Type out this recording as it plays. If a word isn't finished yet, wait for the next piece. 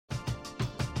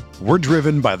We're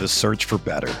driven by the search for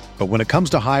better. But when it comes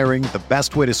to hiring, the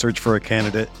best way to search for a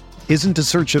candidate isn't to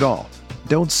search at all.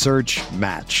 Don't search,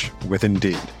 match with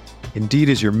Indeed. Indeed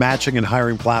is your matching and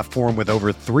hiring platform with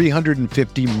over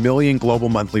 350 million global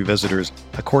monthly visitors,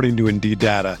 according to Indeed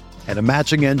data, and a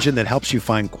matching engine that helps you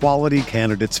find quality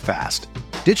candidates fast.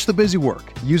 Ditch the busy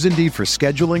work. Use Indeed for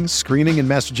scheduling, screening, and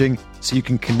messaging so you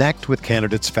can connect with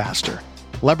candidates faster.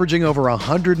 Leveraging over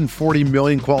 140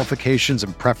 million qualifications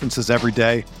and preferences every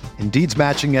day, Indeed's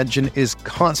matching engine is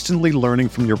constantly learning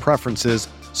from your preferences,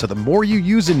 so the more you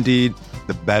use Indeed,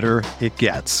 the better it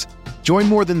gets. Join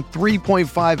more than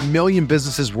 3.5 million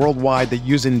businesses worldwide that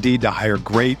use Indeed to hire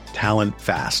great talent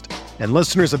fast. And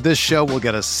listeners of this show will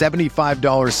get a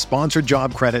 $75 sponsored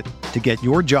job credit to get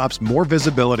your jobs more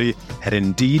visibility at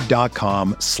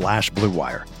Indeed.com/Blue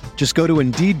Wire. Just go to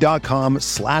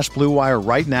Indeed.com/Blue Wire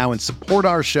right now and support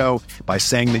our show by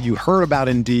saying that you heard about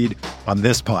Indeed on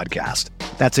this podcast.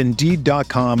 That's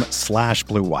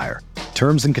Indeed.com/Blue Wire.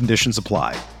 Terms and conditions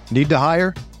apply. Need to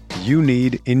hire? You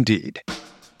need Indeed.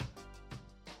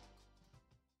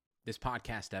 This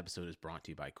podcast episode is brought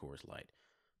to you by Coors Light.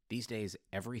 These days,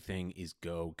 everything is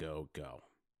go, go, go.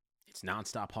 It's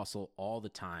nonstop hustle all the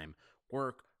time.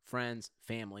 Work, friends,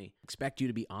 family, expect you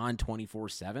to be on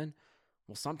 24/7.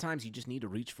 Well, sometimes you just need to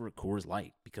reach for a Coors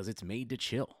Light because it's made to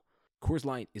chill. Coors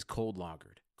Light is cold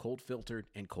lagered, cold filtered,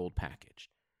 and cold packaged.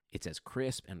 It's as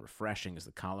crisp and refreshing as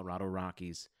the Colorado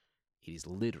Rockies. It is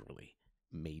literally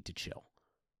made to chill.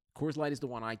 Coors Light is the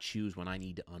one I choose when I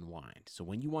need to unwind. So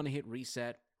when you want to hit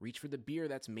reset, reach for the beer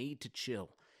that's made to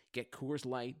chill. Get Coors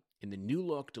Light in the new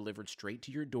look delivered straight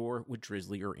to your door with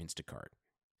Drizzly or Instacart.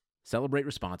 Celebrate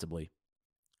responsibly.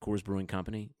 Coors Brewing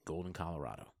Company, Golden,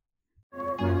 Colorado.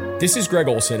 This is Greg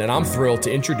Olson, and I'm thrilled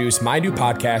to introduce my new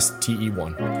podcast,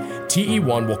 TE1.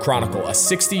 TE1 will chronicle a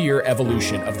 60-year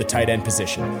evolution of the tight end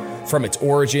position, from its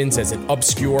origins as an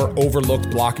obscure, overlooked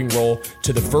blocking role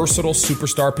to the versatile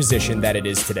superstar position that it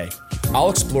is today. I'll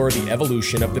explore the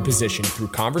evolution of the position through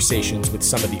conversations with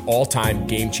some of the all-time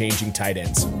game-changing tight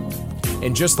ends.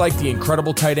 And just like the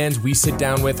incredible tight ends we sit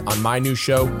down with on my new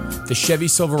show, the Chevy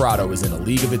Silverado is in a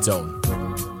league of its own.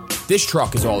 This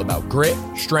truck is all about grit,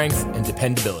 strength, and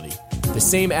dependability, the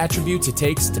same attributes it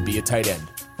takes to be a tight end.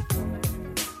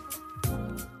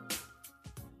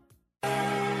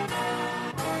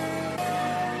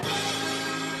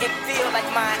 It feels like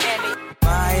Miami.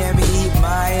 Miami,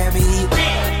 Miami,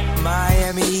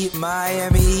 Miami, Miami,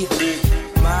 Miami,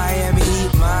 Miami,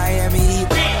 Miami,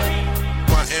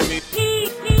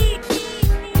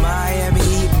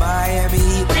 Miami,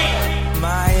 Miami,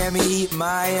 Miami,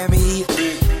 Miami.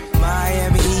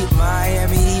 Miami,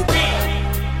 Miami.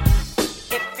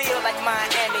 It feels like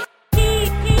Miami.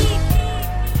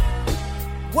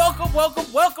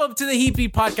 Welcome to the Heat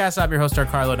Beat Podcast. I'm your host,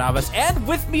 Carlo Navas, and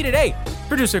with me today,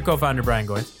 producer, co-founder Brian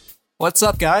Goins. What's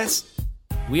up, guys?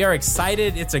 We are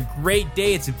excited. It's a great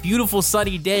day. It's a beautiful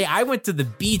sunny day. I went to the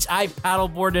beach. I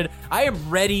paddleboarded. I am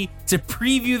ready to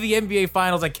preview the NBA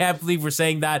Finals. I can't believe we're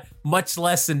saying that, much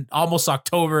less in almost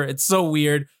October. It's so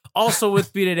weird. Also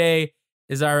with me today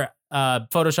is our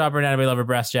Photoshopper and anime lover,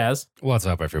 Brass Jazz. What's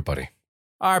up, everybody?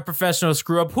 Our professional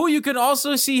screw-up, who you can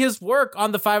also see his work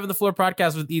on the 5 on the Floor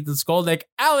podcast with Ethan Skolnick,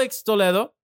 Alex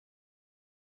Toledo.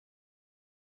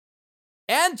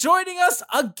 And joining us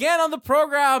again on the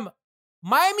program,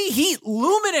 Miami Heat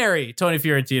luminary, Tony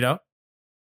Fiorentino.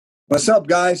 What's up,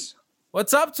 guys?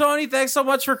 What's up, Tony? Thanks so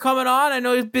much for coming on. I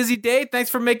know it's a busy day. Thanks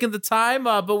for making the time.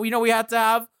 But we know we had to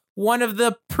have one of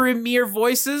the premier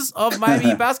voices of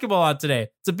Miami basketball on today.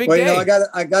 It's a big day. You know,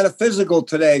 I got a physical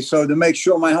today, so to make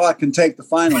sure my heart can take the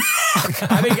finals.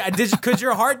 I mean, could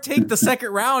your heart take the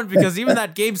second round? Because even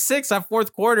that game 6, that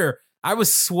fourth quarter, I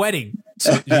was sweating.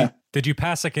 So did you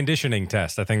pass a conditioning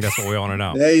test? I think that's what we want to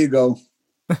know. There you go.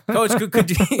 Coach,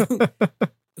 could you,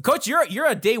 Coach, you're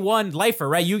a day one lifer,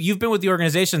 right? You've been with the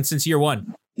organization since year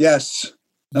one. Yes,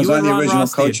 I was on the original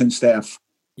coaching staff.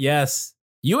 Yes,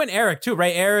 you and Eric too,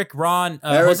 right? Eric, Ron,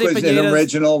 Eric Jose was Pineda's an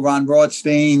original. Ron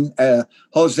Rothstein,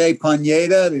 Jose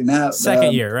Pineda.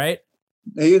 Second year, right?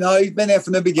 You know, he's been there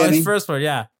from the beginning. His first one,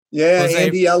 yeah. Yeah,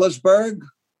 Andy Ellisberg,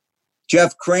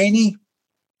 Jeff Craney,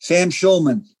 Sam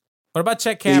Schulman. What about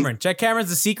Chet Cameron? Chet Cameron's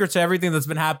the secret to everything that's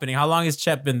been happening. How long has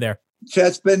Chet been there?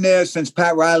 Chet's been there since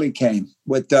Pat Riley came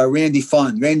with Randy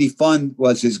Funn. Randy Funn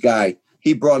was his guy.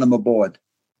 He brought him aboard.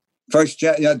 First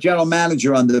general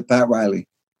manager under Pat Riley.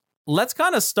 Let's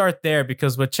kind of start there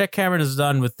because what Chet Cameron has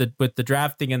done with the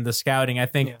drafting and the scouting, I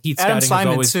think Heat Adam scouting Simon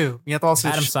is always too. You have to also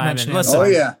Adam Simon. Listen, Listen, oh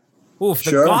yeah, oof,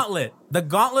 the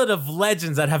gauntlet of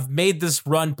legends that have made this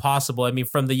run possible. I mean,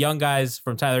 from the young guys,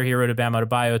 from Tyler Hero to Bam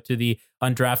Adebayo to the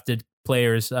undrafted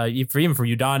players, even for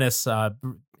Udonis,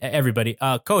 everybody.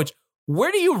 Coach,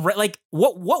 where do you like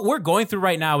what we're going through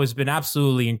right now has been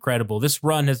absolutely incredible. This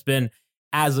run has been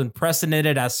as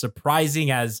unprecedented, as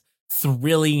surprising, as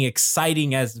thrilling,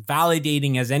 exciting, as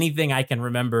validating as anything I can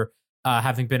remember,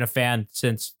 having been a fan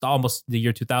since almost the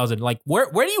year 2000. Like, where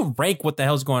do you rank what the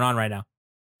hell's going on right now?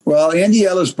 Well, Andy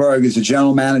Ellisberg is the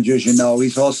general manager, as you know.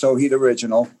 He's also Heat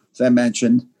original, as I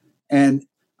mentioned. And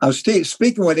I was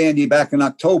speaking with Andy back in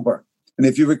October. And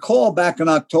if you recall, back in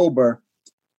October,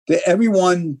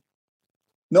 no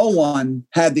one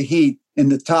had the Heat in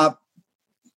the top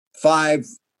 5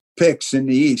 picks in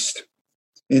the East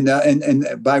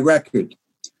by record.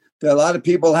 A lot of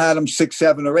people had them 6,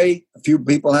 7, or 8. A few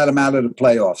people had them out of the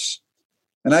playoffs.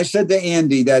 And I said to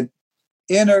Andy that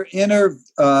inner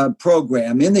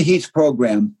program, in the Heat's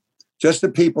program, just the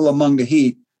people among the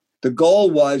Heat, the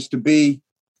goal was to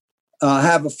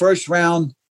have a first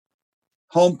round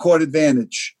home court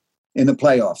advantage in the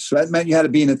playoffs. So that meant you had to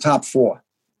be in the top 4.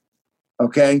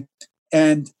 Okay.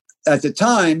 And at the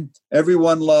time,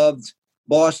 everyone loved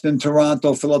Boston,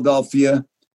 Toronto, Philadelphia,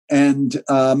 and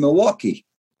Milwaukee.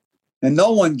 And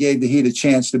no one gave the Heat a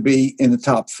chance to be in the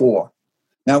top 4.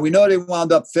 Now, we know they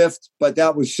wound up 5th, but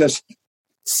that was just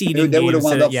seeding. They would have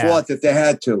wound up 4th if they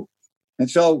had to. And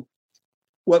so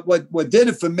what did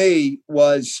it for me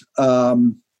was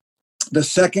the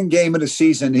second game of the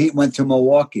season, the Heat went to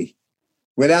Milwaukee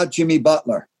without Jimmy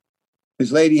Butler.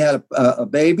 His lady had a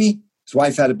baby. His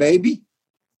wife had a baby.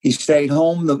 He stayed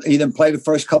home. He didn't play the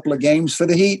first couple of games for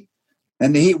the Heat.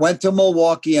 And the Heat went to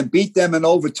Milwaukee and beat them in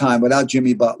overtime without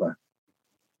Jimmy Butler.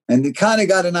 And they kind of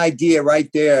got an idea right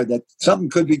there that something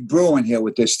could be brewing here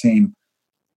with this team.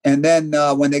 And then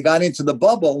when they got into the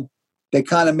bubble, they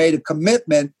kind of made a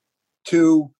commitment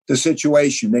to the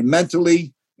situation. They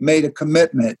mentally made a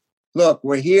commitment. Look,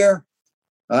 we're here.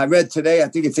 I read today, I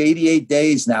think it's 88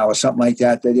 days now or something like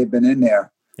that they've been in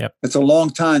there. Yep. It's a long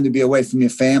time to be away from your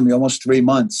family, almost 3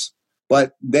 months.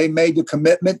 But they made the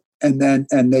commitment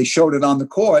and they showed it on the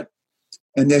court.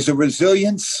 And there's a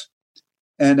resilience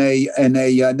and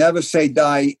a never say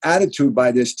die attitude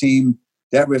by this team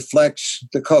that reflects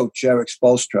the coach, Eric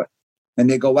Spoelstra. And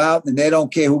they go out and they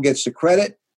don't care who gets the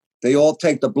credit. They all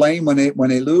take the blame when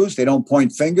they lose. They don't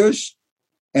point fingers,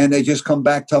 and they just come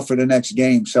back tough for the next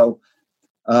game. So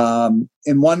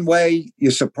in one way,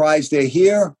 you're surprised they're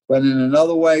here, but in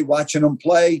another way, watching them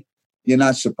play, you're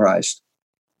not surprised.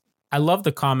 I love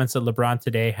the comments that LeBron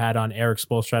today had on Eric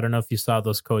Spoelstra. I don't know if you saw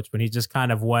those, Coach, but he just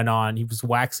kind of went on. He was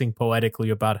waxing poetically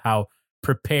about how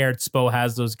prepared Spo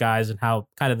has those guys and how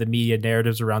kind of the media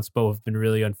narratives around Spo have been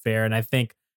really unfair. And I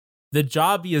think the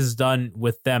job he has done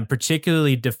with them,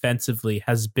 particularly defensively,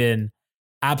 has been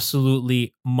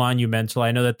absolutely monumental.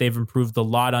 I know that they've improved a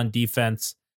lot on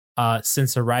defense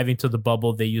since arriving to the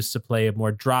bubble. They used to play a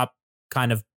more drop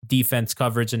kind of defense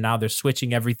coverage, and now they're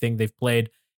switching everything. They've played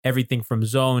everything from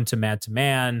zone to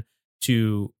man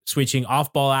to switching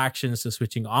off-ball actions to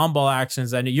switching on-ball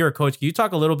actions. I know you're a coach. Can you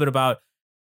talk a little bit about,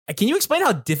 can you explain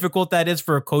how difficult that is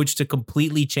for a coach to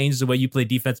completely change the way you play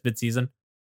defense midseason?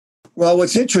 Well,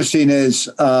 what's interesting is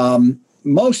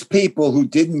most people who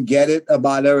didn't get it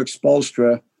about Eric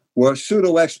Spoelstra were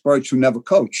pseudo-experts who never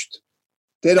coached.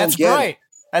 They don't get it.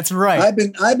 That's right.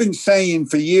 I've been saying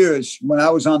for years when I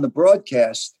was on the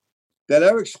broadcast that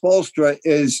Eric Spoelstra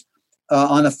is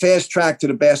on a fast track to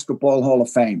the Basketball Hall of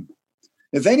Fame.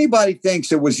 If anybody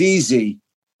thinks it was easy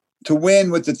to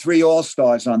win with the 3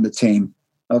 All-Stars on the team,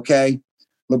 okay,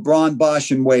 LeBron,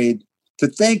 Bosh, and Wade, to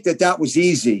think that was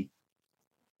easy,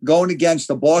 going against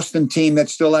the Boston team that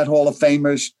still had Hall of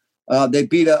Famers. They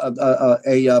beat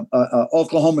a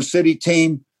Oklahoma City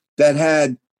team that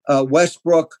had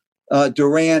Westbrook,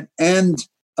 Durant, and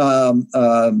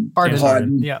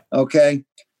Harden. Yeah. Okay.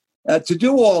 To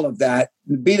do all of that,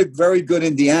 beat a very good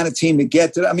Indiana team to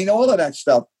get to, all of that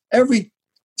stuff. Every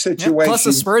situation. Yeah, plus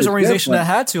the Spurs organization different.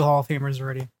 that had 2 Hall of Famers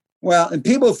already. Well, and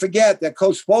people forget that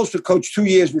Coach Spoelstra coached 2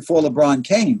 years before LeBron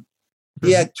came.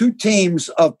 He had 2 teams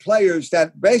of players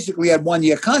that basically had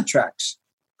 1-year contracts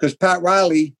because Pat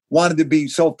Riley wanted to be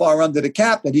so far under the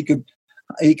cap that he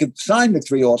could sign the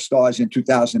 3 All-Stars in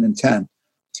 2010.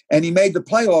 And he made the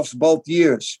playoffs both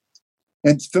years.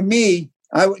 And for me,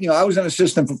 I was an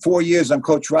assistant for 4 years on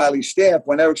Coach Riley's staff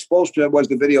when Eric Spoelstra was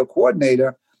the video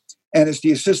coordinator. And it's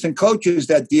the assistant coaches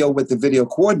that deal with the video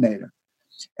coordinator.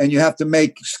 And you have to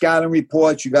make scouting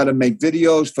reports. You got to make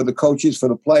videos for the coaches, for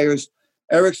the players.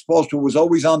 Eric Spoelstra was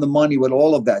always on the money with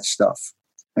all of that stuff.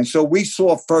 And so we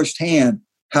saw firsthand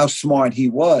how smart he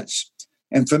was.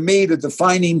 And for me, the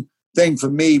defining thing for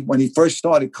me when he first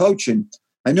started coaching,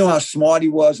 I knew how smart he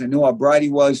was. I knew how bright he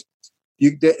was.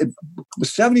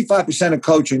 75% of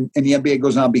coaching in the NBA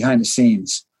goes on behind the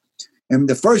scenes. And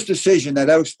the first decision that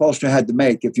Eric Spoelstra had to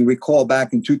make, if you recall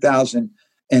back in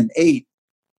 2008,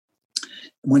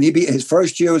 when his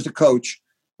first year as the coach,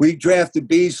 we drafted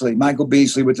Michael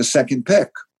Beasley, with the second pick.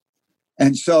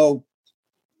 And so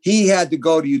he had to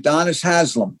go to Udonis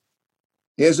Haslem.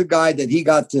 Here's a guy that he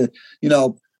got to,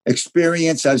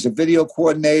 experience as a video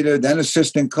coordinator, then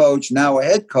assistant coach, now a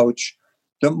head coach,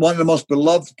 one of the most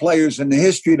beloved players in the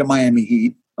history of the Miami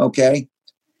Heat, okay?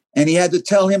 And he had to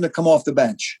tell him to come off the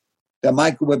bench, that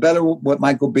we're better with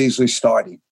Michael Beasley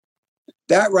starting.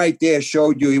 That right there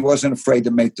showed you he wasn't afraid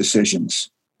to make decisions.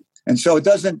 And so it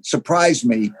doesn't surprise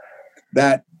me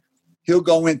that he'll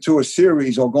go into a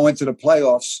series or go into the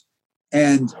playoffs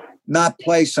and not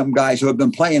play some guys who have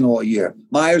been playing all year.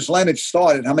 Myers Leonard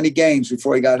started how many games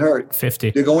before he got hurt?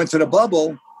 50. You go into the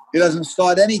bubble, he doesn't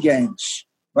start any games,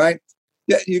 right?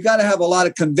 You got to have a lot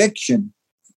of conviction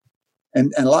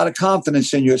and a lot of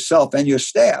confidence in yourself and your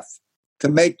staff to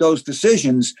make those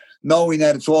decisions, knowing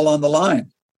that it's all on the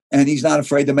line. And he's not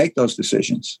afraid to make those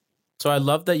decisions. So I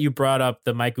love that you brought up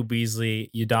the Michael Beasley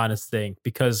Udonis thing,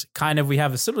 because kind of we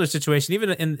have a similar situation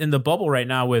even in the bubble right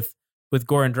now with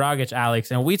Goran Dragic,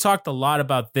 Alex. And we talked a lot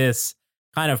about this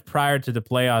kind of prior to the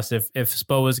playoffs. If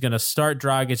Spo was going to start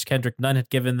Dragic, Kendrick Nunn had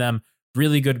given them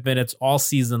really good minutes all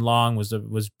season long,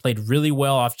 was played really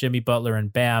well off Jimmy Butler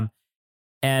and Bam.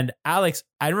 And Alex,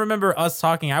 I remember us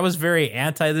talking. I was very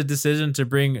anti the decision to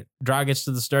bring Dragic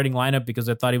to the starting lineup because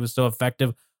I thought he was so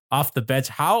effective off the bench.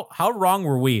 How wrong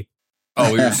were we?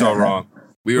 Oh, we were so wrong.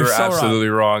 We were so absolutely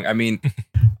wrong. I mean,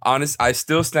 I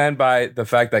still stand by the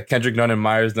fact that Kendrick Nunn and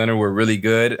Myers Leonard were really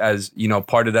good as,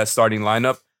 part of that starting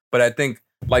lineup. But I think,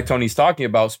 like Tony's talking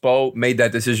about, Spo made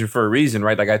that decision for a reason,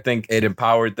 right? Like, I think it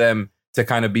empowered them to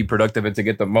kind of be productive and to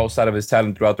get the most out of his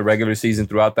talent throughout the regular season,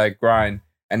 throughout that grind.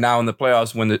 And now in the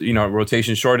playoffs, when the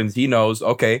rotation shortens, he knows,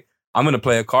 okay, I'm going to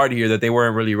play a card here that they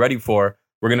weren't really ready for.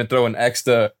 We're going to throw an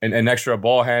extra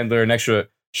ball handler, an extra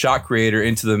shot creator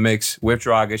into the mix with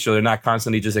Dragic, so they're not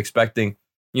constantly just expecting,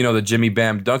 the Jimmy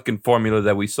Bam Duncan formula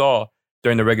that we saw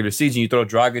during the regular season. You throw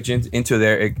Dragic into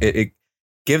there, it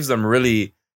gives them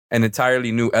really an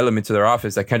entirely new element to their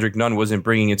offense that Kendrick Nunn wasn't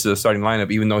bringing into the starting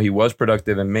lineup, even though he was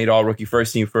productive and made all rookie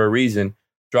first team for a reason.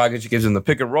 Dragic gives them the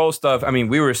pick and roll stuff. I mean,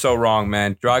 we were so wrong,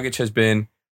 man. Dragic has been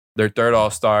their third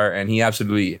all-star, and he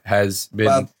absolutely has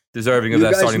been deserving of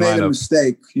that starting lineup. You guys made a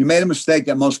mistake. You made a mistake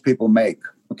that most people make,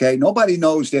 okay? Nobody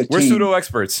knows their team. We're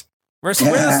pseudo-experts. We're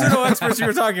the pseudo-experts you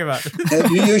were talking about.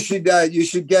 You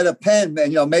should get a pen,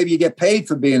 and maybe you get paid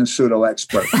for being a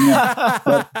pseudo-expert.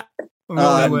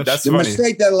 But, that's the funny.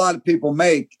 mistake that a lot of people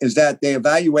make is that they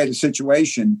evaluate a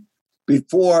situation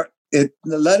before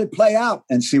let it play out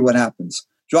and see what happens.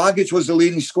 Dragic was the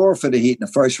leading scorer for the Heat in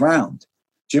the first round.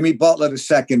 Jimmy Butler the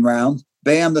second round.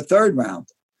 Bam the third round.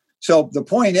 So the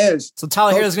point is, so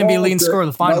Tyler Hero is going to be a leading scorer of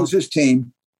the final. Knows his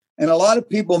team, and a lot of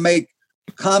people make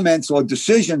comments or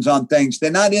decisions on things.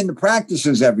 They're not in the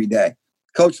practices every day.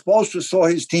 Coach Spoelstra saw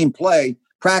his team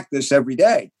practice every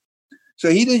day. So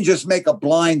he didn't just make a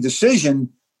blind decision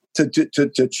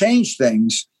to change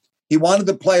things. He wanted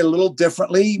to play a little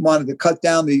differently. He wanted to cut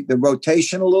down the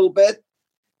rotation a little bit.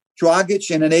 Dragic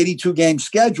in an 82-game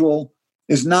schedule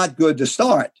is not good to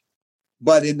start.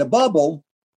 But in the bubble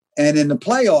and in the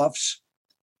playoffs,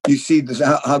 you see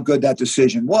how good that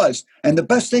decision was. And the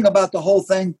best thing about the whole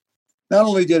thing, not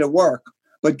only did it work,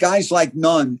 but guys like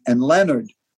Nunn and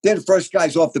Leonard, they're the first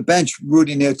guys off the bench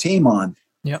rooting their team on.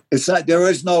 Yep. It's not, there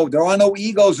are no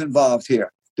egos involved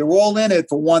here. They're all in it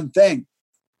for one thing,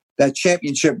 that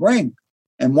championship ring.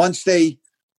 And once they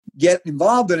get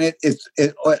involved in it, it's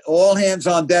all hands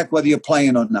on deck, whether you're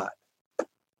playing or not.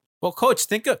 Well, Coach,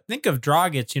 think of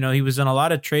Dragic. He was in a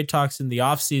lot of trade talks in the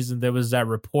offseason. There was that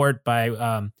report by it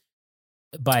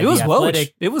was The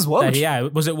Athletic. It was Woj. Yeah,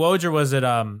 was it Woj or was it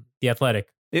The Athletic?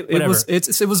 It was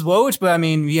Woj, but I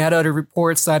mean, we had other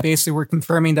reports that basically were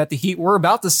confirming that the Heat were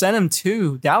about to send him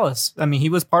to Dallas. I mean, he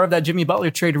was part of that Jimmy Butler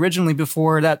trade originally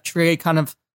before that trade kind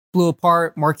of blew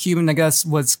apart. Mark Cuban, I guess,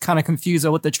 was kind of confused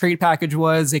on what the trade package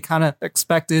was. They kind of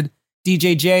expected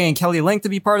DJJ and Kelly Olynyk to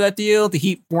be part of that deal. The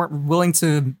Heat weren't willing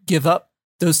to give up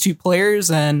those two players,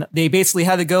 and they basically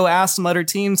had to go ask some other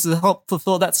teams to help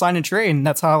fulfill that sign and trade. And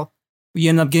that's how we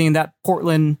ended up getting that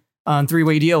Portland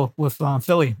three-way deal with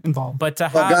Philly involved. But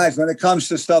guys, when it comes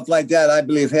to stuff like that, I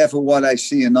believe half of what I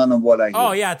see and none of what I hear.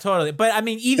 Oh yeah, totally. But I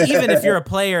mean, even if you're a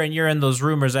player and you're in those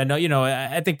rumors, I know,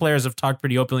 I think players have talked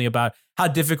pretty openly about how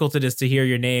difficult it is to hear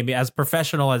your name, as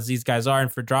professional as these guys are.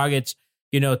 And for Dragic,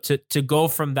 to go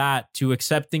from that to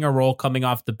accepting a role coming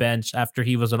off the bench after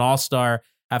he was an all-star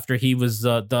after he was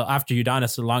after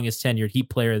Udonis, the longest tenured Heat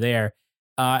player there,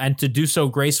 and to do so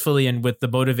gracefully and with the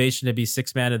motivation to be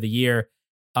sixth man of the year.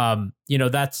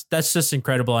 That's just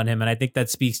incredible on him, and I think that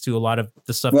speaks to a lot of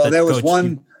the stuff. Well,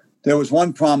 there was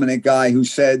one prominent guy who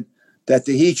said that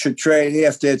the Heat should trade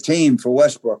half their team for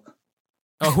Westbrook.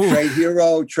 Oh, who? Trade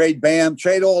Hero, trade Bam,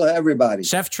 trade everybody.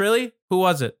 Chef Trilly? Who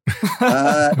was it?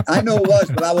 I know it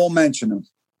was, but I won't mention him.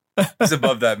 He's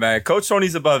above that, man. Coach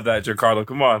Tony's above that, Giancarlo.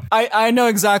 Come on. I know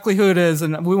exactly who it is,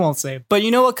 and we won't say it. But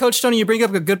you know what, Coach Tony, you bring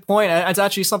up a good point. It's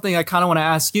actually something I kind of want to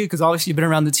ask you, because obviously you've been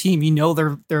around the team. You know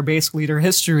their basically their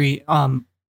history.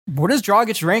 Where does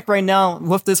Dragic rank right now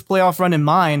with this playoff run in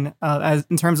mind, as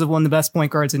in terms of one of the best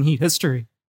point guards in Heat history?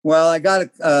 Well, I got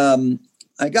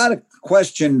a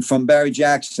question from Barry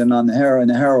Jackson on the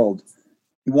Herald.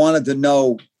 He wanted to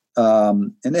know,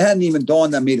 and it hadn't even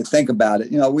dawned on me to think about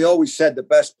it. We always said the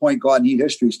best point guard in Heat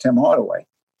history is Tim Hardaway.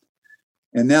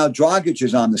 And now Dragic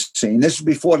is on the scene. This is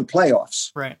before the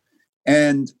playoffs. Right.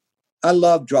 And I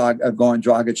love Goran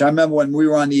Dragic. I remember when we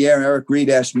were on the air, Eric Reed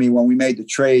asked me when we made the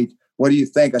trade, what do you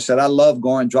think? I said, I love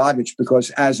Goran Dragic because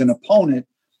as an opponent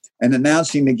and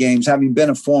announcing the games, having been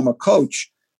a former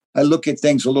coach, I look at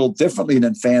things a little differently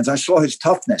than fans. I saw his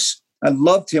toughness. I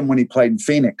loved him when he played in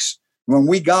Phoenix. When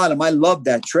we got him, I loved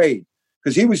that trade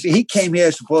because he came here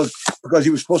because he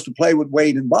was supposed to play with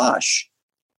Wade and Bosh.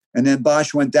 And then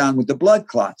Bosh went down with the blood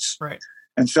clots. Right.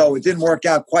 And so it didn't work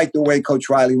out quite the way Coach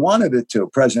Riley wanted it to,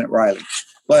 President Riley.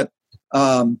 But,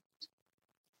 I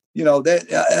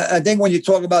think when you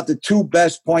talk about the two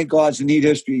best point guards in Heat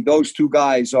history, those two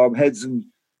guys are heads and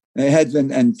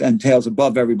tails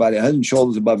above everybody, head and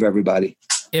shoulders above everybody.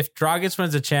 If Dragic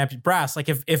wins a championship, Brass, like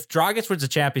if Dragic wins a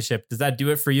championship, does that do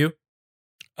it for you?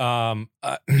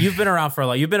 You've been around for a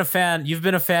lot. You've been a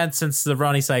fan since the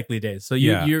Ronnie Cycli days. So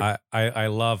I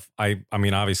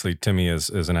mean, obviously Timmy is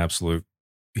an absolute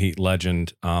Heat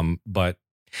legend. But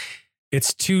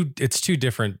it's two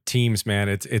different teams, man.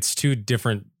 It's two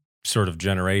different sort of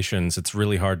generations. It's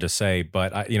really hard to say,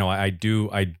 but I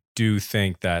do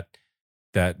think that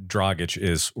Dragic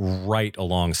is right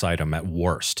alongside him at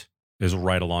worst. Is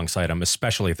right alongside him,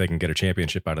 especially if they can get a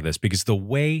championship out of this, because the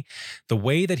way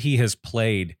that he has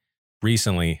played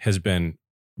recently has been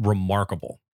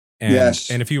remarkable. And, yes.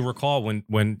 And if you recall when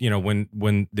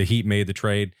the Heat made the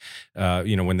trade,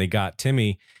 when they got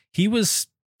Timmy, he was,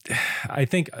 I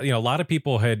think, a lot of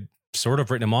people had sort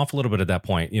of written him off a little bit at that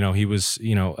point. He was,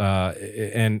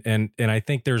 and I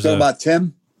think there's about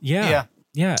Tim. Yeah.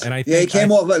 And I think he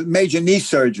came off a major knee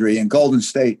surgery in Golden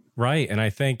State. Right. And I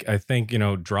think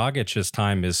Dragic's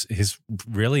time is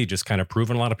really just kind of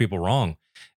proven a lot of people wrong.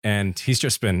 And he's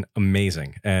just been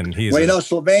amazing. And he's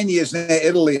Slovenia is near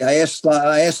Italy. I asked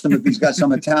him if he's got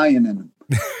some Italian in him.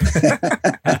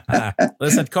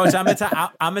 Listen, Coach, I'm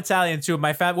Italian too.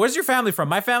 Where's your family from?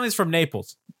 My family's from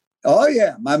Naples. Oh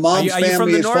yeah. My mom's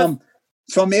family is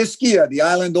from Ischia, the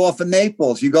island off of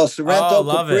Naples. You go Sorrento,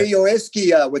 Capri, or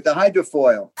Ischia with the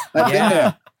hydrofoil. I've been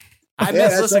there. I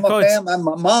miss Coach. My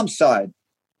mom's side.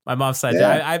 My mom's side.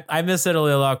 Yeah. I miss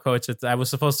Italy a lot, Coach. I was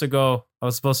supposed to go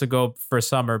for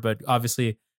summer, but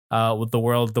obviously, with the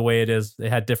world the way it is, they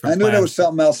had different. I knew plans. There was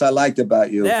something else I liked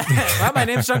about you. Yeah, well, my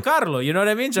name's Giancarlo. You know what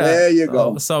I mean, John? There you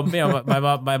go. So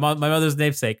my mother's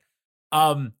namesake.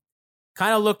 Kind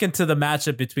of look into the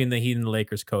matchup between the Heat and the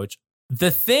Lakers, Coach.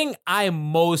 The thing I'm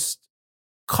most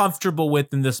comfortable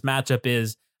with in this matchup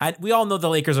is we all know the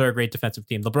Lakers are a great defensive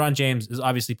team. LeBron James is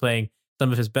obviously playing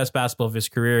some of his best basketball of his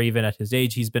career, even at his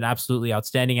age. He's been absolutely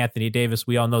outstanding. Anthony Davis,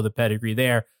 we all know the pedigree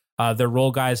there. Their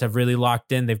role guys have really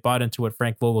locked in. They've bought into what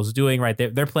Frank Vogel's doing, right?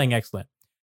 They're playing excellent.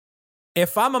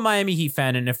 If I'm a Miami Heat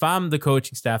fan and if I'm the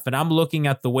coaching staff and I'm looking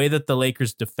at the way that the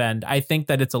Lakers defend, I think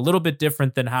that it's a little bit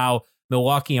different than how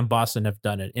Milwaukee and Boston have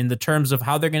done it in the terms of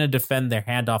how they're going to defend their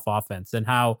handoff offense and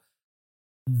how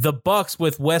the Bucks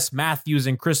with Wes Matthews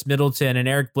and Chris Middleton and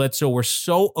Eric Bledsoe were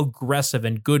so aggressive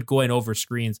and good going over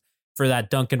screens for that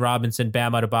Duncan Robinson,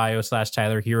 Bam Adebayo /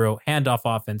 Tyler Hero handoff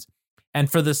offense. And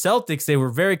for the Celtics, they were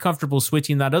very comfortable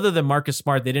switching that. Other than Marcus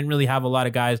Smart, they didn't really have a lot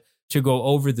of guys to go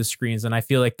over the screens. And I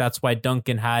feel like that's why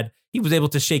Duncan he was able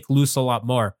to shake loose a lot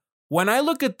more. When I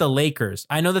look at the Lakers,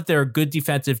 I know that they're a good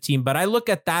defensive team, but I look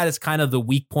at that as kind of the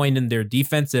weak point in their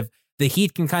defensive. The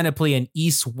Heat can kind of play an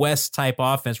East-West type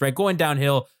offense, right? Going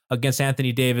downhill against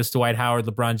Anthony Davis, Dwight Howard,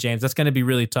 LeBron James, that's going to be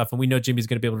really tough. And we know Jimmy's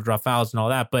going to be able to draw fouls and all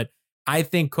that. But I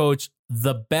think, Coach,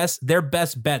 their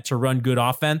best bet to run good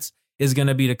offense is going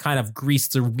to be to kind of grease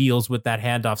the wheels with that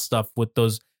handoff stuff with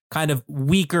those kind of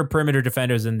weaker perimeter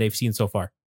defenders than they've seen so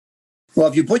far. Well,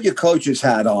 if you put your coach's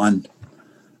hat on,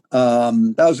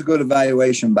 that was a good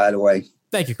evaluation, by the way.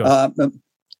 Thank you, Coach.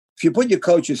 if you put your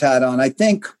coach's hat on, I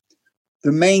think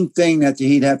the main thing that the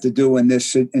Heat have to do in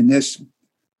this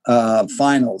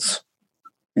finals,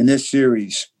 in this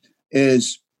series,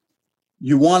 is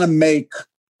you want to make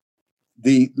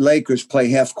the Lakers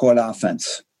play half-court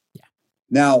offense. Yeah.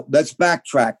 Now, let's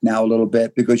backtrack now a little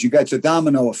bit because you got a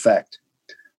domino effect.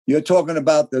 You're talking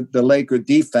about the Laker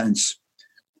defense.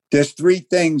 There's three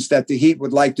things that the Heat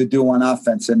would like to do on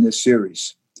offense in this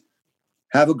series.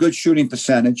 Have a good shooting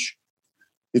percentage.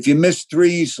 If you miss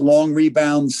threes, long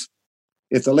rebounds,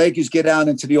 if the Lakers get out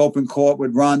into the open court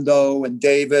with Rondo and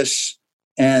Davis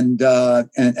and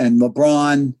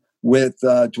LeBron, with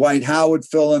Dwight Howard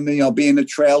filling, being a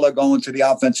trailer, going to the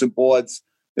offensive boards,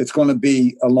 it's going to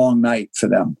be a long night for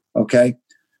them, okay?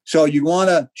 So you want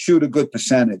to shoot a good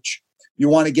percentage. You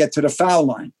want to get to the foul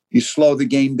line. You slow the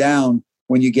game down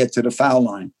when you get to the foul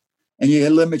line, and you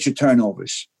limit your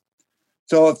turnovers.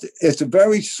 So if it's a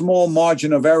very small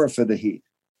margin of error for the Heat,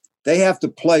 they have to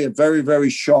play a very,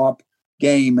 very sharp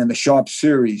game and a sharp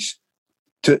series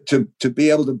to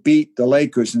be able to beat the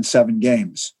Lakers in 7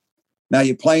 games. Now,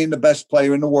 you're playing the best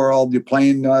player in the world. You're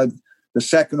playing the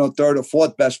second or third or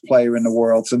fourth best player in the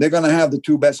world. So they're going to have the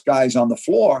 2 best guys on the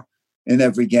floor in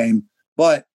every game.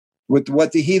 But with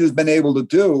what the Heat has been able to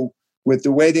do, with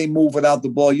the way they move without the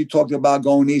ball, you talked about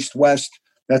going east-west.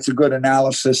 That's a good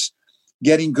analysis.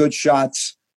 Getting good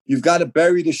shots. You've got to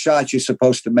bury the shots you're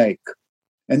supposed to make.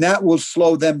 And that will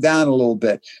slow them down a little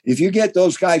bit. If you get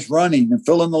those guys running and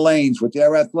filling the lanes with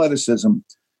their athleticism,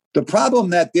 the problem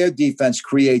that their defense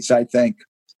creates, I think,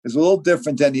 is a little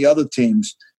different than the other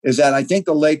teams, is that I think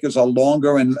the Lakers are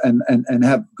longer and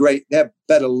have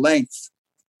better length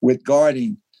with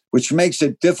guarding, which makes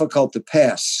it difficult to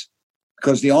pass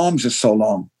because the arms are so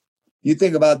long. You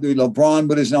think about the LeBron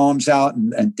with his arms out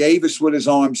and Davis with his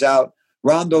arms out.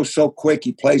 Rondo's so quick,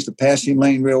 he plays the passing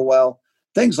lane real well.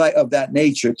 Things like of that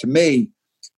nature, to me,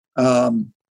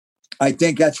 I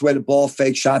think that's where the ball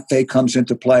fake, shot fake comes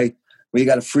into play, where you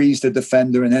got to freeze the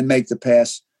defender and then make the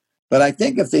pass. But I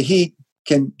think if the Heat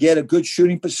can get a good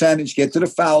shooting percentage, get to the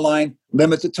foul line,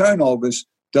 limit the turnovers,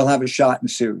 they'll have a shot in the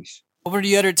series. What were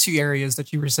the other 2 areas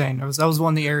that you were saying? That was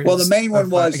one of the areas. Well, the main one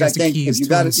was, I think, if you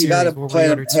got to play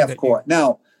them half court.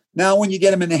 Now, when you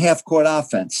get them in the half court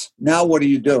offense, now what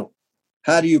do?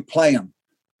 How do you play them?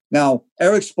 Now,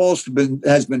 Eric Spoelstra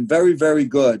has been very, very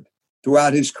good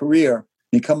throughout his career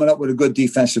in coming up with a good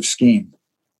defensive scheme.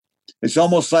 It's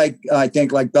almost like, I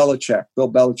think, like Bill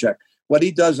Belichick. What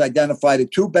he does, identify the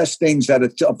 2 best things that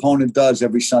an opponent does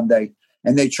every Sunday,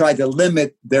 and they try to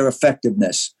limit their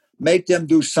effectiveness, make them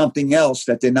do something else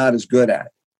that they're not as good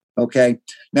at, okay?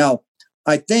 Now,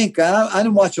 I think, I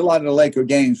didn't watch a lot of the Laker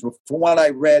games, but from what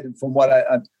I read and from what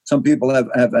some people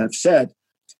have said,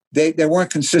 they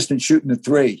weren't consistent shooting the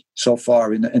 3 so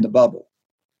far in the bubble.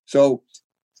 So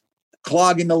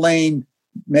clogging the lane,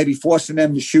 maybe forcing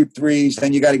them to shoot 3s,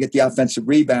 then you got to get the offensive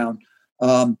rebound.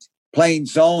 Playing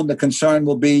zone, the concern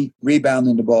will be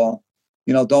rebounding the ball.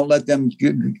 Don't let them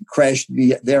crash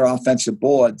their offensive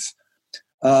boards.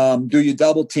 Do you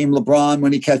double team LeBron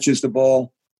when he catches the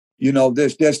ball?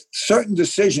 There's certain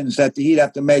decisions that the Heat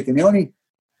have to make, and do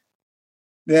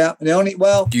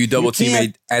you double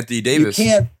team Anthony Davis? You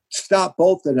can't stop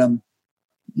both of them.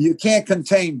 You can't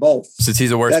contain both. Since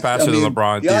he's a worse passer than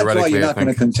LeBron, theoretically, you're not going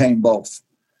to contain both.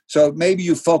 So maybe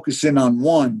you focus in on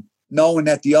one, knowing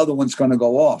that the other one's going to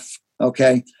go off.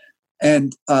 Okay.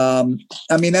 And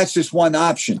that's just one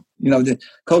option.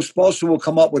 Coach Spoelstra will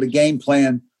come up with a game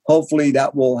plan. Hopefully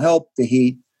that will help the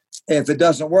Heat. If it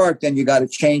doesn't work, then you got to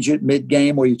change it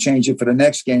mid-game or you change it for the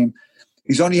next game.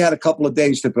 He's only had a couple of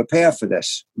days to prepare for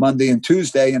this, Monday and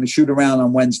Tuesday, and a shoot around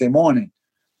on Wednesday morning.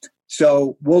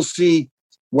 So we'll see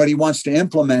what he wants to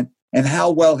implement and how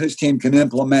well his team can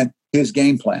implement his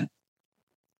game plan.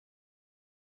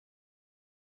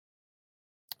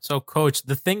 So, Coach,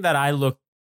 the thing that I look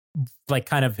like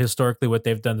kind of historically what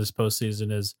they've done this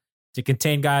postseason is to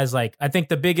contain guys like, I think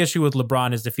the big issue with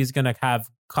LeBron is if he's going to have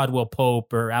Caldwell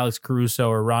Pope or Alex Caruso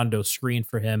or Rondo screen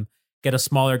for him, get a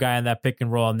smaller guy in that pick and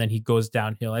roll, and then he goes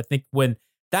downhill. I think when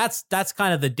that's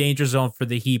kind of the danger zone for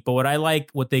the Heat. But what I like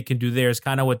what they can do there is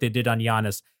kind of what they did on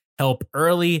Giannis. Help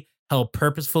early, help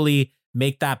purposefully,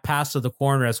 make that pass to the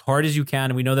corner as hard as you can.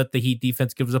 And we know that the Heat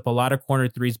defense gives up a lot of corner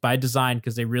threes by design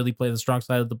because they really play the strong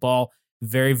side of the ball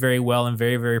very, very well and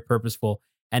very, very purposeful.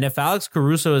 And if Alex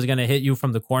Caruso is going to hit you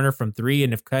from the corner from 3,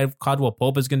 and if Caldwell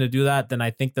Pope is going to do that, then I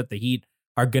think that the Heat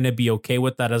are going to be okay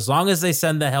with that. As long as they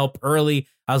send the help early,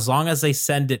 as long as they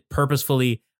send it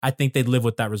purposefully, I think they'd live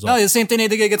with that result. No, the same thing they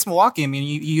did against Milwaukee. I mean,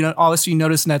 you obviously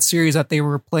noticed in that series that they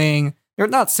were playing, they're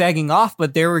not sagging off,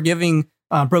 but they were giving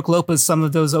Brook Lopez some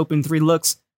of those open 3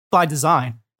 looks by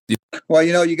design. Well,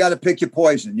 you got to pick your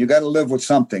poison. You got to live with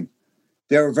something.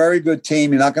 They're a very good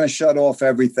team. You're not going to shut off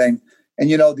everything. And,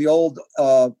 the old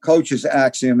coach's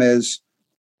axiom is,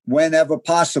 whenever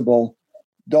possible,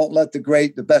 don't let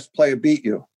the best player beat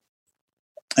you.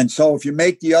 And so if you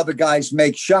make the other guys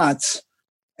make shots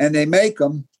and they make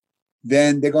them,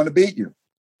 then they're going to beat you.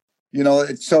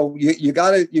 So you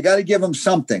got to give them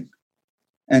something.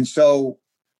 And so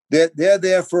they're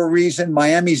there for a reason.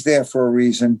 Miami's there for a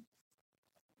reason.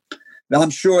 Now, I'm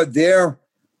sure their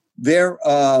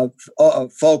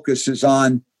focus is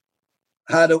on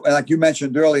how to, like you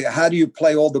mentioned earlier, how do you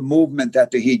play all the movement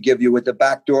that the Heat give you with the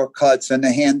backdoor cuts and the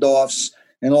handoffs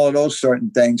and all of those certain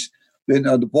things.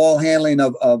 The ball handling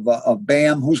of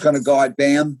Bam, who's going to guard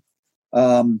Bam,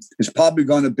 is probably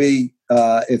going to be,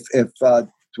 if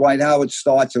Dwight Howard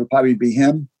starts, it'll probably be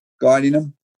him guarding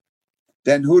him.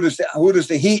 Then who does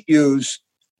the Heat use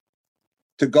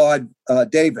to guard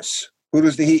Davis? Who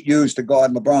does the Heat use to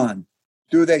guard LeBron?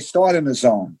 Do they start in the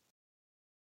zone?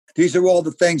 These are all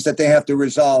the things that they have to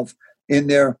resolve in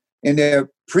their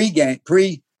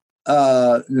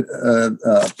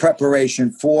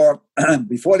preparation for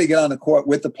before they get on the court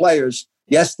with the players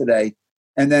yesterday,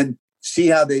 and then see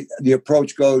how the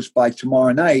approach goes by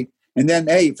tomorrow night. And then,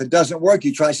 hey, if it doesn't work,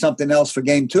 you try something else for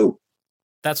game 2.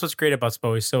 That's what's great about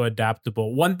Spo. He's so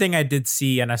adaptable. One thing I did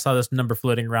see, and I saw this number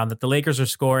floating around, that the Lakers are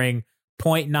scoring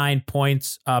 0.9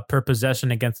 points per possession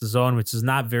against the zone, which is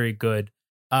not very good.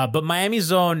 But Miami's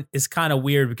zone is kind of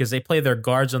weird because they play their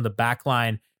guards on the back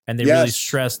line and they really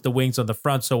stress the wings on the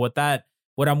front. So what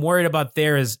I'm worried about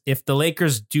there is if the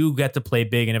Lakers do get to play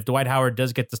big and if Dwight Howard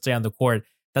does get to stay on the court,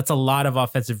 that's a lot of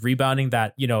offensive rebounding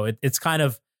that,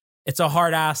 it's a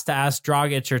hard ask to ask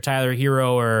Dragic or Tyler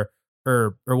Hero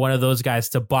or one of those guys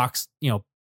to box,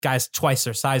 guys twice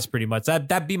their size pretty much.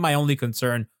 That'd be my only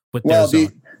concern with their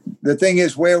zone. The thing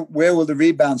is, where will the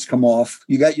rebounds come off?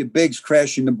 You got your bigs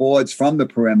crashing the boards from the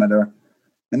perimeter.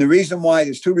 And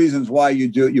there's 2 reasons why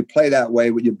you play that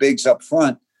way with your bigs up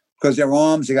front, because their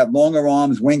arms, they got longer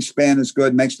arms, wingspan is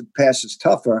good, makes the passes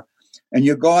tougher. And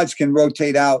your guards can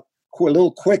rotate out a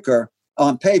little quicker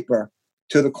on paper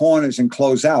to the corners and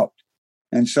close out.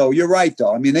 And so you're right,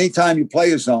 though. I mean, anytime you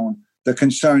play a zone, the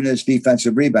concern is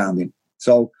defensive rebounding.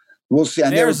 So we'll see.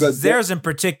 And theirs in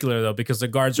particular, though, because the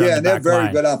guards are on the back line. Yeah, they're a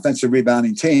very good offensive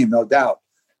rebounding team, no doubt.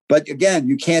 But again,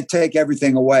 you can't take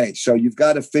everything away. So you've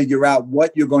got to figure out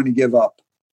what you're going to give up.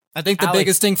 I think the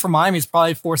biggest thing for Miami is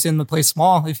probably forcing them to play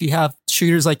small. If you have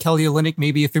shooters like Kelly Olynyk,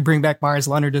 maybe if you bring back Myers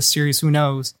Leonard this series, who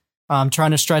knows?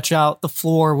 Trying to stretch out the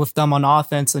floor with them on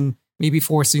offense and maybe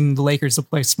forcing the Lakers to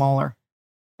play smaller.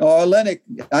 Oh, Olynyk,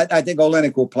 I think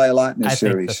Olynyk will play a lot in this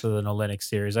series. I think this is an Olynyk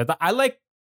series. I like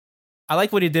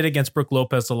what he did against Brook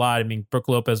Lopez a lot. I mean, Brook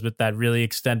Lopez with that really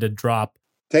extended drop.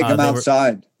 Take him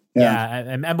outside.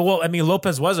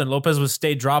 Lopez wasn't. Lopez was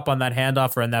stay drop on that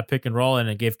handoff or in that pick and roll, and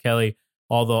it gave Kelly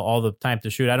all the time to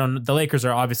shoot. The Lakers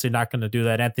are obviously not going to do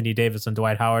that. Anthony Davis and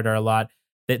Dwight Howard are a lot.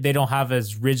 They don't have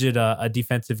as rigid a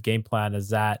defensive game plan as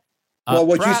that. Well,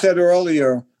 what you said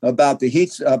earlier about the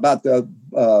Heat, about the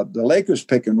Lakers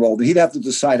pick and roll, the Heat have to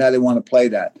decide how they want to play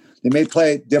that. They may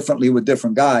play it differently with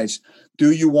different guys.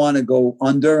 Do you want to go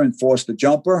under and force the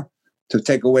jumper to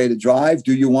take away the drive?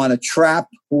 Do you want to trap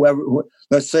whoever?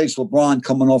 Let's say it's LeBron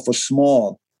coming off a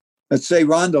small. Let's say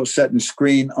Rondo's setting the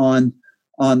screen on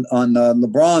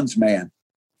LeBron's man.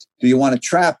 Do you want to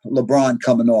trap LeBron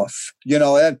coming off?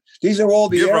 These are all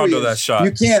the areas. Rondo that shot.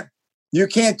 You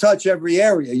can't touch every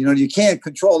area. You can't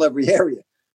control every area,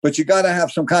 but you got to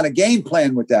have some kind of game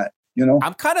plan with that.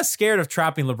 I'm kind of scared of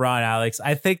trapping LeBron, Alex.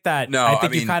 I think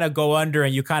you kind of go under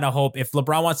and you kind of hope if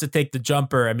LeBron wants to take the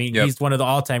jumper. I mean, he's one of the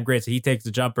all-time greats. So he takes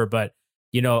the jumper, but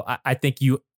I think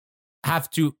you have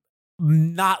to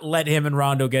not let him and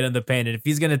Rondo get in the paint. And if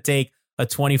he's going to take a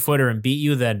 20-footer and beat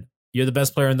you, then you're the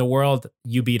best player in the world.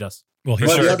 You beat us. Well, he's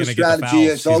the other strategy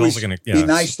is always be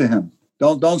nice to him.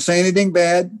 Don't say anything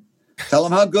bad. Tell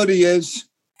him how good he is.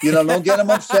 Don't get him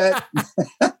upset.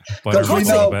 Because we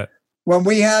know when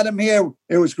we had him here,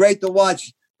 it was great to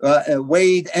watch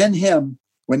Wade and him.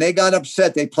 When they got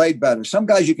upset, they played better. Some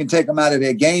guys, you can take them out of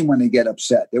their game when they get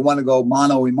upset. They want to go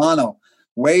mano a mano.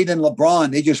 Wade and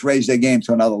LeBron, they just raised their game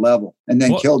to another level and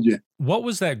then killed you. What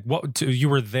was that? You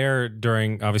were there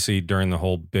during the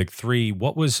whole Big Three.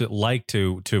 What was it like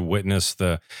to witness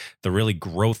the really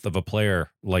growth of a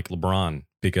player like LeBron?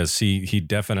 Because he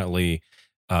definitely,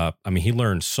 he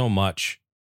learned so much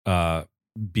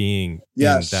being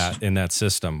in that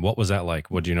system. What was that like?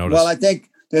 What did you notice? Well, I think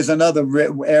there's another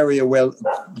area where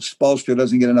Spoelstra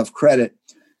doesn't get enough credit.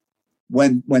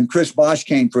 When Chris Bosh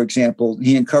came, for example,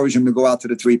 he encouraged him to go out to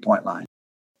the 3-point line.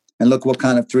 And look what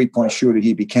kind of three-point shooter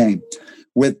he became.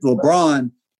 With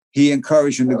LeBron, he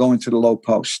encouraged him to go into the low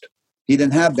post. He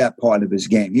didn't have that part of his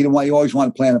game. He always wanted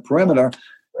to play on the perimeter,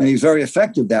 and he's very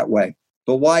effective that way.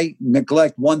 But why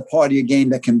neglect one part of your game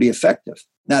that can be effective?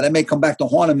 Now, that may come back to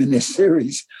haunt him in this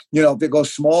series, if it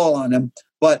goes small on him.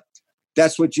 But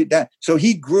that's what so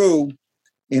he grew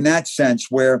in that sense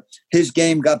where his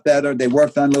game got better. They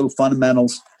worked on little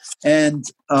fundamentals. And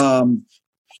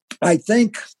I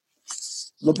think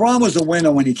LeBron was a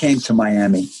winner when he came to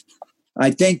Miami.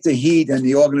 I think the Heat and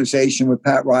the organization with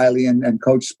Pat Riley and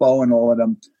Coach Spo and all of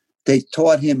them, they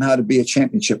taught him how to be a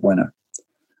championship winner.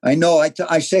 I know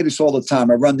I say this all the time.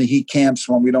 I run the Heat camps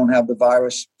when we don't have the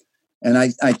virus. And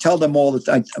I tell them all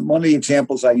that one of the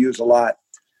examples I use a lot,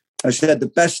 I said the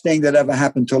best thing that ever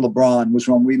happened to LeBron was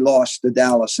when we lost to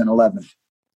Dallas in 11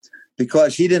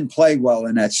 because he didn't play well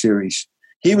in that series.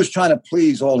 He was trying to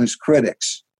please all his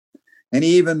critics. And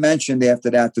he even mentioned after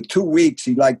that, for 2 weeks,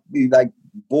 he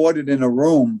boarded in a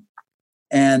room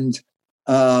and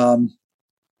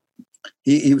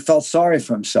he felt sorry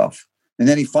for himself. And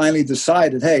then he finally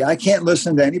decided, hey, I can't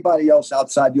listen to anybody else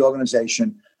outside the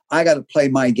organization. I got to play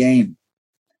my game.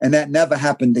 And that never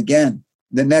happened again.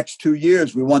 The next 2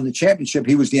 years, we won the championship.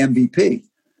 He was the MVP.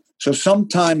 So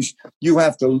sometimes you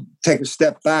have to take a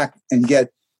step back and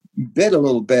get bit a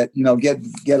little bit,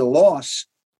 get a loss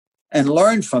and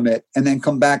learn from it and then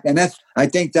come back. And I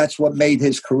think that's what made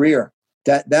his career.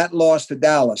 That loss to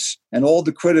Dallas and all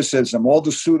the criticism, all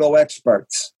the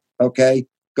pseudo-experts, okay,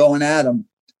 going at him,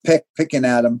 picking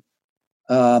at him,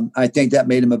 I think that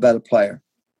made him a better player.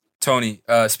 Tony,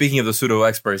 speaking of the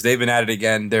pseudo-experts, they've been at it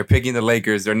again. They're picking the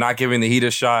Lakers. They're not giving the Heat a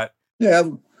shot. Yeah,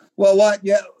 well, what?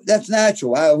 Yeah, that's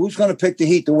natural. Who's going to pick the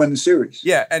Heat to win the series?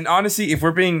 Yeah, and honestly, if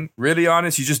we're being really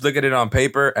honest, you just look at it on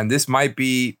paper, and this might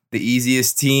be the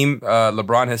easiest team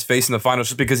LeBron has faced in the finals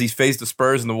just because he's faced the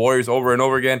Spurs and the Warriors over and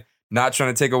over again, not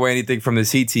trying to take away anything from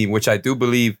this Heat team, which I do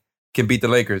believe can beat the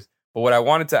Lakers. But what I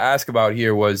wanted to ask about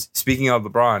here was, speaking of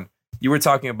LeBron, you were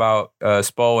talking about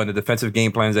Spo and the defensive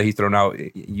game plans that he's thrown out.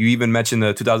 You even mentioned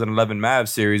the 2011 Mavs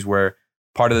series where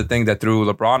part of the thing that threw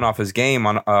LeBron off his game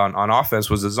on offense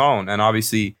was the zone. And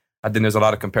obviously, I think there's a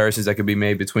lot of comparisons that could be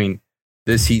made between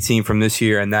this Heat team from this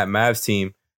year and that Mavs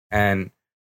team. And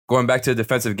going back to the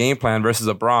defensive game plan versus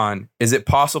LeBron, is it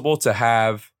possible to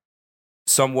have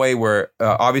some way where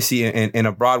obviously in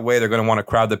a broad way, they're going to want to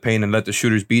crowd the paint and let the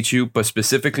shooters beat you, but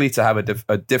specifically to have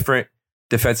a different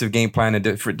defensive game plan and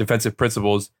different defensive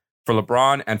principles for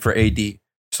LeBron and for AD.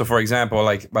 So, for example,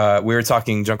 like we were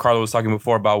talking, Giancarlo was talking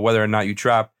before about whether or not you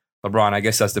trap LeBron. I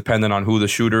guess that's dependent on who the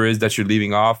shooter is that you're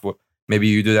leaving off. Maybe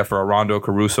you do that for a Rondo,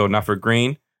 Caruso, not for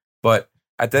Green. But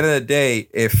at the end of the day,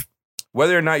 if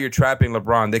whether or not you're trapping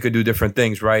LeBron, they could do different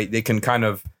things, right? They can kind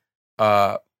of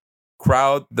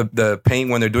crowd the paint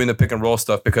when they're doing the pick and roll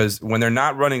stuff, because when they're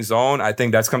not running zone, I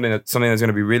think that's something that's going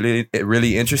to be really,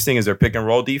 really interesting is their pick and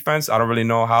roll defense. I don't really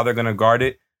know how they're going to guard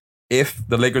it if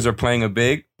the Lakers are playing a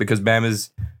big, because Bam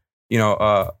is,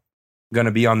 going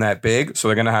to be on that big. So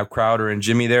they're going to have Crowder and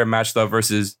Jimmy there matched up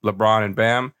versus LeBron and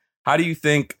Bam. How do you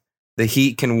think the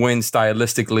Heat can win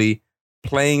stylistically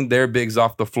playing their bigs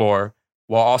off the floor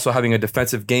while also having a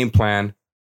defensive game plan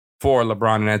for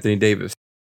LeBron and Anthony Davis?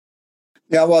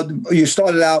 Yeah, well, you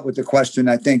started out with the question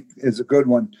I think is a good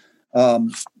one.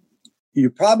 You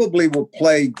probably will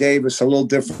play Davis a little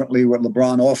differently with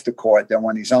LeBron off the court than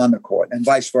when he's on the court, and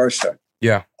vice versa.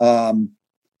 Yeah.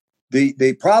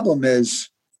 The problem is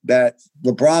that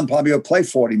LeBron probably will play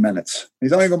 40 minutes.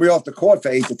 He's only going to be off the court for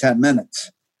 8 to 10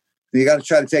 minutes. You got to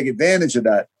try to take advantage of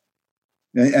that.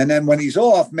 And then when he's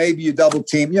off, maybe you double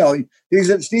team.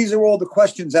 These are all the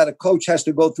questions that a coach has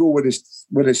to go through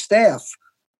with his staff.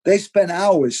 They spend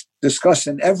hours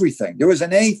discussing everything. There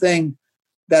isn't anything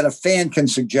that a fan can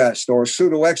suggest or a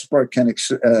pseudo-expert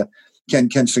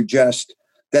can suggest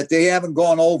that they haven't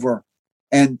gone over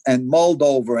and mulled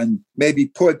over and maybe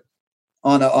put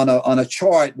on a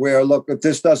chart where, look, if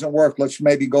this doesn't work, let's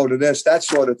maybe go to this, that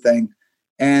sort of thing.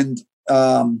 And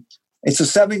it's a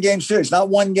 7-game series, not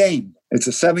one game. It's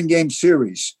a 7-game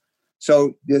series.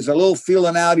 So there's a little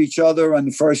feeling out each other on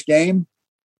the first game.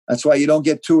 That's why you don't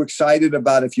get too excited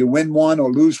about if you win one or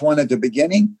lose one at the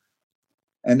beginning.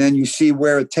 And then you see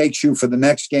where it takes you for the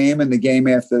next game and the game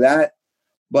after that.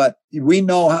 But we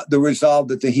know the resolve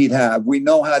that the Heat have. We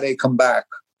know how they come back.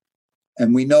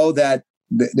 And we know that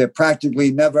they're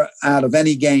practically never out of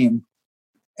any game.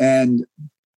 And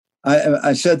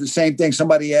I said the same thing.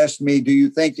 Somebody asked me, do you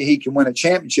think that he can win a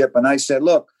championship? And I said,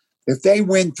 look, if they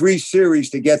win 3 series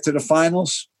to get to the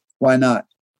finals, why not?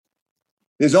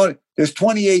 There's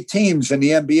 28 teams in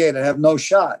the NBA that have no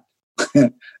shot.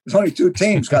 There's only 2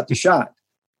 teams got the shot.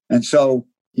 And so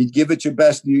you give it your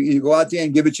best. You go out there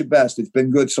and give it your best. It's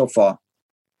been good so far.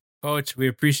 Coach, we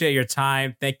appreciate your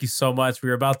time. Thank you so much.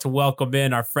 We're about to welcome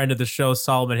in our friend of the show,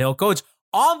 Solomon Hill. Coach,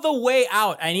 on the way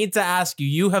out, I need to ask you,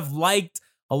 you have liked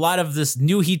a lot of this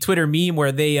new Heat Twitter meme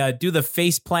where they do the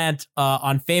face plant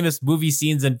on famous movie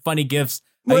scenes and funny GIFs.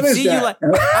 What is that?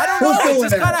 I don't know. It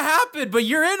just kind of happened, but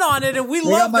you're in on it, and we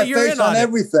love that you're in on it.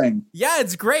 Everything. Yeah,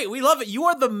 it's great. We love it. You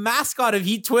are the mascot of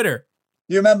Heat Twitter.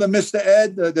 You remember Mr.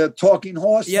 Ed, the talking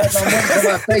horse? Yes. I'm waiting for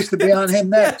my face to be on him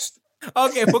next.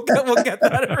 Okay, we'll get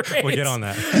that arranged. We'll get on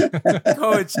that.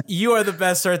 Coach, you are the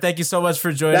best, sir. Thank you so much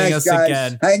for joining us guys.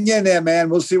 again. Hang in there, man.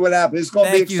 We'll see what happens. It's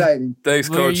going to be exciting. Thanks,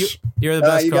 Coach. You're the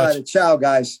best, you Coach. got it. Ciao,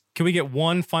 guys. Can we get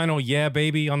one final yeah,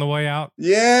 baby on the way out?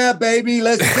 Yeah, baby.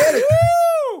 Let's get it.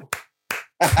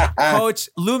 Coach,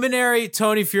 luminary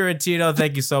Tony Fiorentino,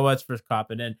 thank you so much for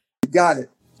copping in. You got it.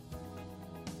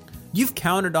 You've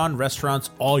counted on restaurants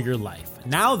all your life.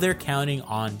 Now they're counting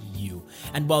on you.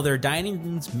 And while their dining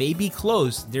rooms may be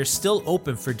closed, they're still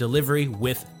open for delivery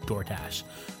with DoorDash.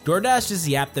 DoorDash is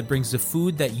the app that brings the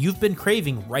food that you've been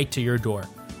craving right to your door.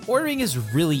 Ordering is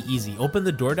really easy. Open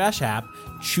the DoorDash app,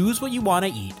 choose what you want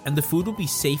to eat, and the food will be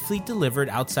safely delivered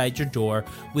outside your door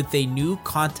with a new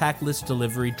contactless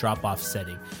delivery drop-off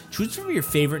setting. Choose from your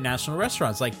favorite national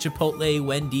restaurants like Chipotle,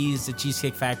 Wendy's, The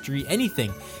Cheesecake Factory,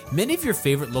 anything. Many of your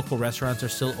favorite local restaurants are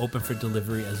still open for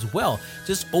delivery as well.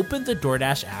 Just open the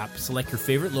DoorDash app, select your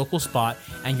favorite local spot,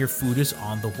 and your food is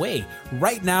on the way.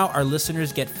 Right now, our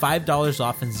listeners get $5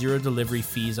 off and zero delivery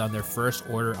fees on their first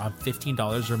order on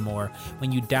 $15 or more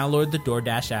when you download the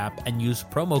DoorDash app and use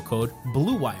promo code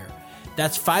BLUEWIRE.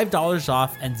 That's $5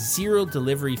 off and zero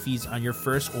delivery fees on your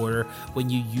first order when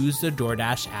you use the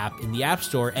DoorDash app in the App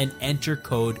Store and enter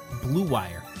code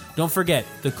BLUEWIRE. Don't forget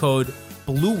the code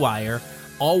BLUEWIRE,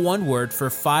 all one word, for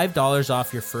 $5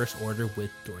 off your first order with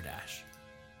DoorDash.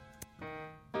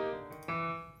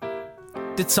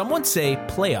 Did someone say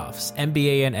playoffs,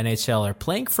 NBA and NHL are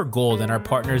playing for gold, and our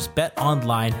partners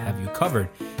BetOnline have you covered?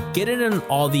 Get in on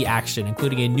all the action,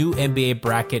 including a new NBA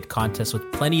bracket contest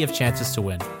with plenty of chances to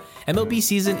win. MLB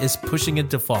season is pushing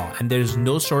into fall, and there's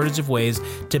no shortage of ways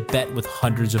to bet with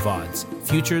hundreds of odds,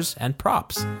 futures, and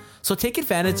props. So take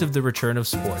advantage of the return of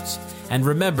sports. And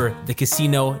remember, the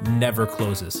casino never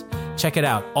closes. Check it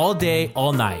out all day,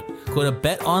 all night. Go to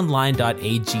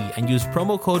betonline.ag and use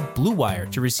promo code BLUEWIRE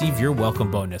to receive your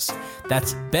welcome bonus.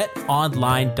 That's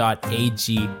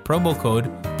betonline.ag, promo code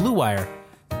BLUEWIRE.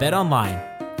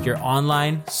 BetOnline, your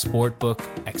online sportbook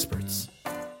experts.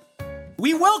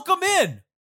 We welcome in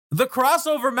the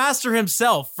crossover master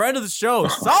himself, friend of the show,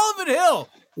 Solomon Hill.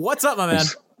 What's up, my man?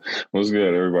 What's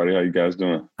good, everybody? How you guys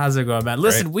doing? How's it going, man?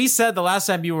 Listen, we said the last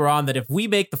time you were on that if we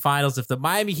make the finals, if the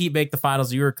Miami Heat make the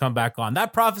finals, you would come back on.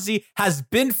 That prophecy has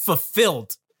been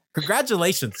fulfilled.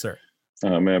 Congratulations, sir.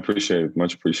 Man, appreciate it.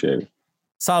 Much appreciated.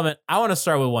 Solomon, I want to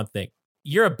start with one thing.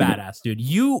 You're a badass, dude.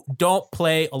 You don't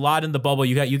play a lot in the bubble.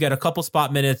 You get a couple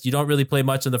spot minutes. You don't really play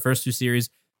much in the first two series.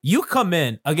 You come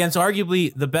in against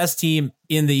arguably the best team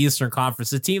in the Eastern Conference,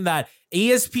 the team that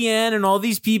ESPN and all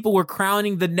these people were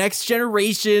crowning the next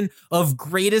generation of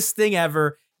greatest thing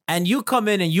ever. And you come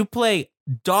in and you play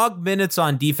dog minutes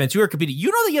on defense. You were competing. You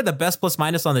know that you had the best plus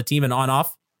minus on the team and on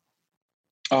off?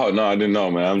 Oh, no, I didn't know,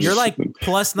 man. You're like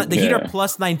plus, the Heat are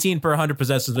plus 19 per 100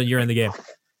 possessions when you're in the game.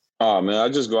 Oh, man, I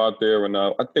just go out there and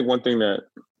I think one thing that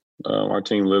our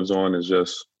team lives on is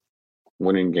just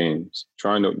winning games,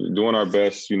 doing our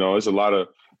best. You know, it's a lot of,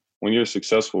 when you're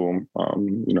successful,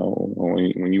 you know,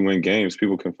 when you win games,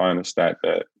 people can find a stat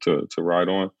that to ride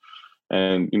on.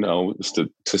 And, you know,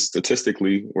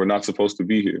 statistically, we're not supposed to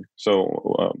be here.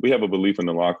 So we have a belief in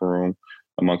the locker room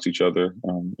amongst each other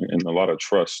and a lot of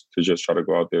trust to just try to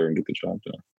go out there and get the job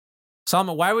done.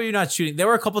 Salma, why were you not shooting? There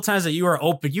were a couple times that you were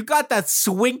open. You got that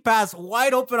swing pass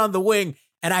wide open on the wing,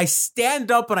 and I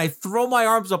stand up and I throw my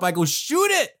arms up. I go,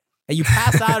 shoot it. And you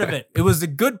pass out of it. It was a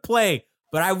good play,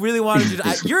 but I really wanted you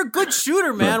to. You're a good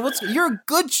shooter, man. You're a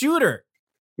good shooter.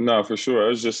 No, for sure.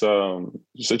 It's just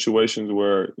situations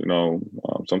where, you know,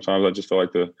 sometimes I just feel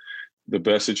like the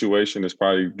best situation is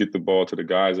probably get the ball to the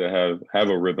guys that have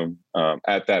a rhythm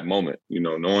at that moment, you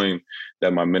know, knowing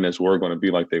that my minutes were going to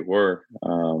be like they were.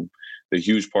 The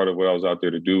huge part of what I was out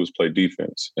there to do was play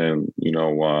defense. And, you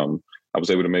know, I was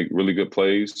able to make really good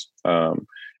plays.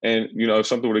 And, you know, if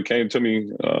something would have came to me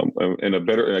in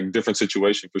a different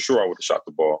situation, for sure I would have shot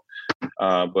the ball.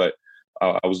 But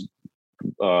I was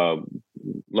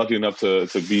lucky enough to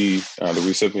be the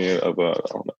recipient of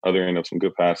on the other end of some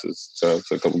good passes to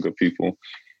a couple good people.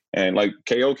 And like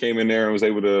KO came in there and was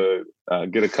able to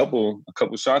get a couple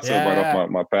shots right off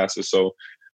my passes. So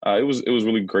it was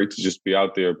really great to just be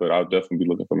out there. But I'll definitely be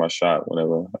looking for my shot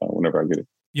whenever I get it.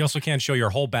 You also can't show your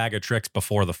whole bag of tricks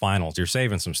before the finals. You're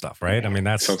saving some stuff, right? I mean,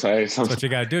 that's what you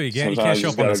got to do. You can't show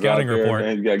up on the scouting report.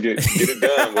 Man, you got to get it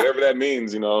done, whatever that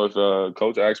means. If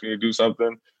coach asks me to do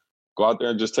something, go out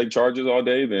there and just take charges all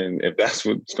day. Then if that's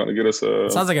what's going to get us,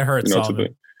 sounds like it hurts.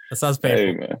 That sounds painful.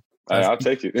 Hey man, I'll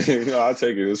take it. I'll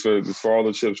take it. It's for all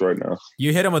the chips right now.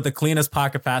 You hit him with the cleanest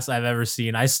pocket pass I've ever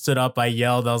seen. I stood up, I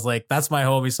yelled, I was like, "That's my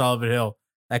homie Solomon Hill."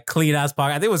 That clean ass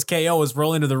pocket. I think it was KO was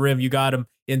rolling to the rim. You got him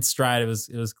in stride. It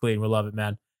was clean. We love it,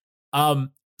 man.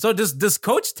 So does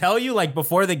coach tell you like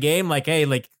before the game, like, hey,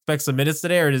 like expect some minutes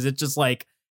today, or is it just like,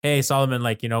 hey, Solomon,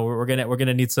 like, we're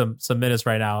gonna need some minutes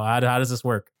right now? How does this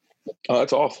work?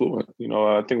 It's all fluent.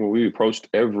 I think when we approached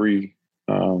every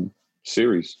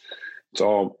series, it's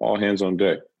all hands on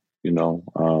deck.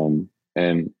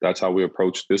 And that's how we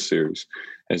approach this series.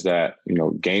 Is that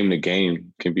game to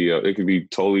game can be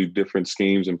totally different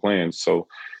schemes and plans. So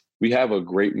we have a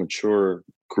great mature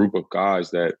group of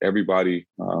guys that everybody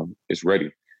is ready.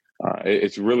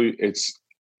 It's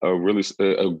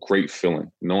a great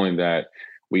feeling knowing that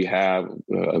we have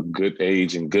a good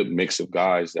age and good mix of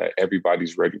guys that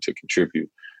everybody's ready to contribute.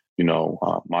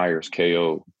 Myers,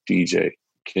 KO, DJ,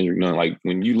 Kendrick Nunn. Like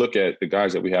when you look at the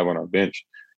guys that we have on our bench,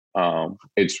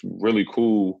 it's really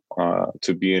cool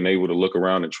to being able to look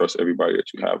around and trust everybody that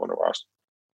you have on the roster.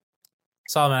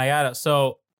 Solomon, I got it.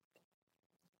 So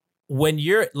when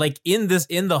you're like in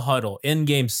the huddle in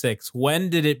game 6, when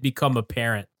did it become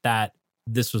apparent that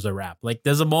this was a wrap? Like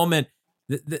there's a moment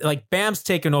like Bam's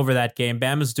taken over that game.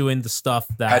 Bam is doing the stuff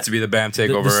that had to be the Bam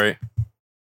takeover, right?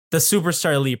 The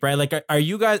superstar leap, right? Like, are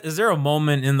you guys, is there a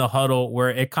moment in the huddle where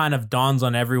it kind of dawns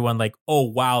on everyone like, oh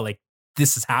wow, like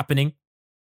this is happening?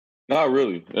 Not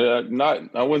really.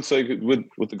 I wouldn't say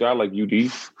with a guy like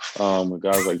UD, with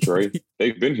guys like Dre,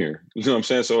 they've been here. You know what I'm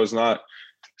saying? So it's not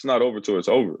over till it's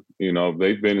over.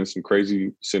 They've been in some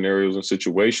crazy scenarios and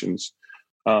situations.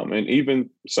 And even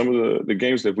some of the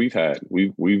games that we've had,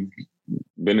 we've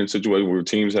been in situations where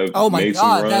teams have made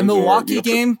some runs. That Milwaukee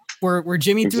game where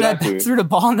Jimmy threw the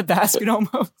ball in the basket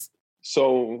almost.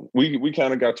 So we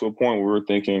kind of got to a point where we're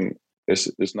thinking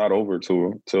it's not over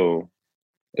till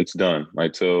it's done,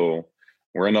 right? Till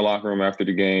we're in the locker room after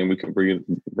the game, we can bring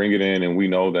it in, and we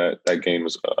know that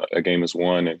game is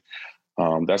won,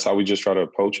 and that's how we just try to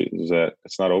approach it. Is that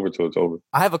it's not over till it's over.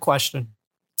 I have a question.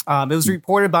 It was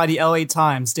reported by the LA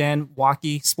Times, Dan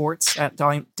Waukee Sports.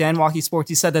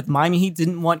 He said that the Miami Heat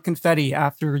didn't want confetti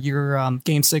after your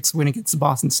Game 6 win against the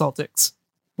Boston Celtics.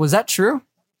 Was that true?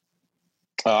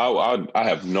 I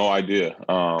have no idea,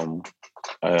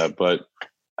 but.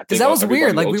 Because that was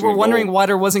weird. Like we were wondering why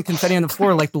there wasn't confetti on the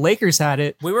floor. Like the Lakers had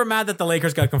it. We were mad that the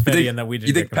Lakers got confetti and that we didn't.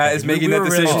 You think Pat is making that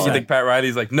decision? You think Pat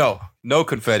Riley's like, no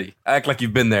confetti. Act like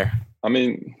you've been there. I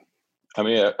think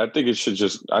it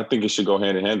should go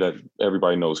hand in hand that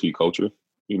everybody knows Heat culture.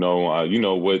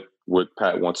 What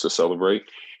Pat wants to celebrate,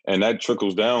 and that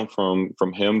trickles down from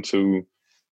him to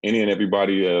any and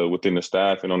everybody within the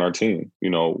staff and on our team. We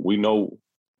know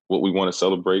what we want to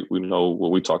celebrate. We know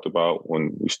what we talked about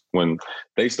when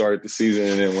they started the season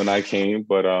and then when I came.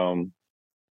 But I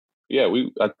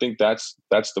think that's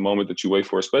the moment that you wait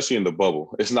for, especially in the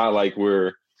bubble. It's not like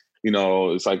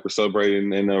it's like we're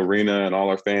celebrating in the arena and all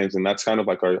our fans, and that's kind of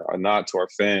like our nod to our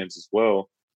fans as well.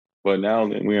 But now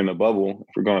that we're in the bubble,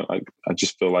 if we're going, I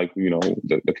just feel like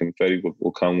the confetti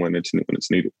will come when it's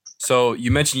needed. So you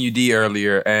mentioned UD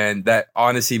earlier, and that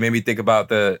honestly made me think about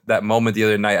that moment the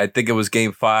other night. I think it was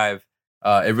Game 5.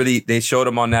 They showed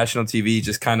him on national TV,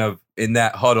 just kind of in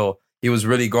that huddle. He was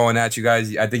really going at you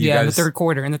guys. I think you guys in the third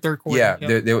quarter. Yeah,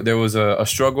 yep. there was a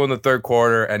struggle in the third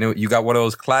quarter, and you got one of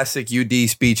those classic UD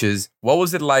speeches. What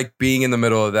was it like being in the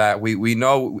middle of that? We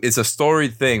know it's a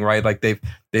storied thing, right? Like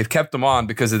they've kept him on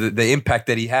because of the impact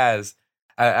that he has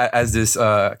as this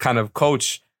kind of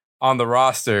coach on the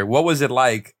roster. What was it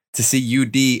like to see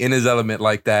UD in his element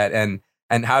like that, and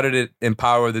how did it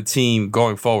empower the team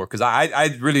going forward? Because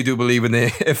I really do believe in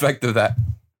the effect of that.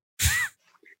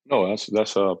 No, that's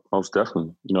most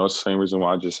definitely. It's the same reason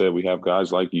why I just said we have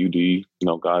guys like UD,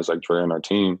 guys like Dre on our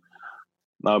team.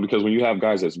 Because when you have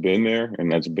guys that's been there and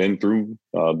that's been through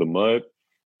the mud,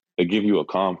 they give you a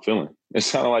calm feeling.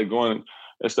 It's kind of like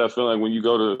it's that feeling when you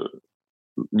go to,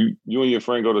 you and your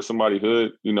friend go to somebody's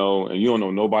hood, and you don't know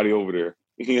nobody over there.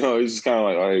 It's just kind of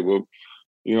like, all right, well,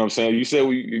 you know what I'm saying? You said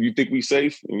you think we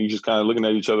safe, and you just kind of looking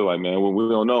at each other like, man, well, we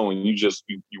don't know. And you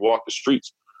walk the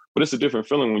streets. But it's a different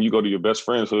feeling when you go to your best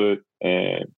friend's hood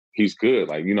and he's good.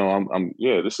 Like, these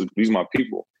are my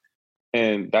people.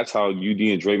 And that's how UD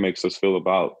and Dre makes us feel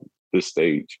about this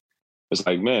stage. It's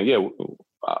like, man, yeah,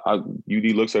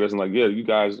 UD looks at us and like, yeah, you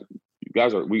guys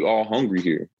are, we all hungry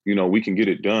here. You know, we can get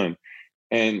it done.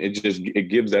 And it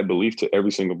gives that belief to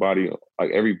every single body.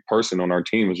 Like every person on our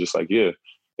team is just like, yeah,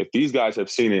 if these guys have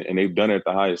seen it and they've done it at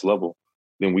the highest level,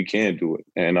 then we can do it.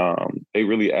 And they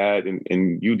really add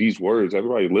in UD's words,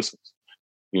 everybody listens.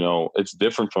 You know, it's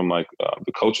different from like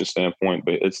the coaching standpoint,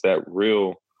 but it's that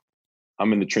real,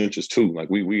 I'm in the trenches too. Like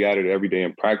we at it every day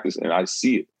in practice and I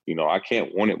see it. You know, I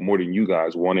can't want it more than you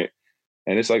guys want it.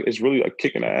 And it's like, it's really like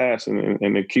kicking the ass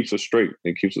and it keeps us straight.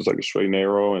 It keeps us like a straight and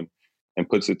narrow and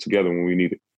puts it together when we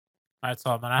need it. All right,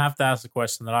 Solomon, I have to ask a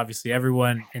question that obviously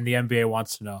everyone in the NBA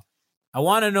wants to know. I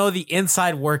want to know the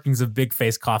inside workings of Big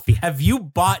Face Coffee. Have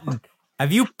you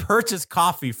purchased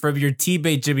coffee from your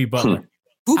teammate Jimmy Butler?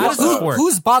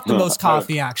 Who's bought the most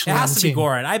coffee, actually? It has to be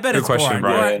Goran. I bet it's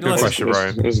Goran. Good question,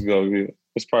 Brian. It's Gogi.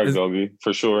 It's probably Gogi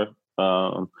for sure.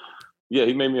 Yeah,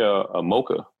 he made me a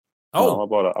mocha. Oh,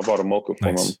 I bought a mocha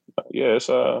from him. Yeah, it's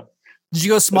Did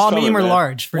you go small, medium, or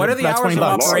large? What are the hours of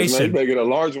operation? You better get a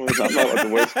large one. I'm not about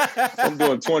to waste. I'm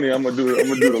doing 20. I'm gonna do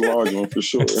the large one for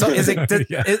sure. So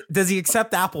does he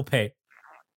accept Apple Pay?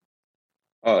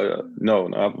 No,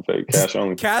 Apple Pay, cash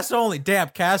only. Cash only. Damn,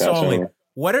 cash only.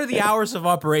 What are the hours of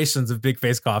operations of Big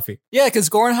Face Coffee? Yeah, because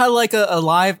Goran had like a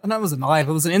live, no, it wasn't live,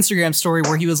 it was an Instagram story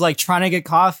where he was like trying to get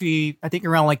coffee, I think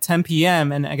around like 10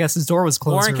 p.m. and I guess his door was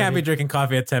closed. Goran can't be drinking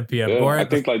coffee at 10 p.m. Yeah, Goran, I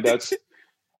think like that's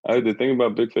the thing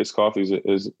about Big Face Coffee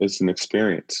is it's an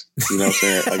experience. You know what I'm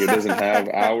saying? Like it doesn't have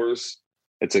hours.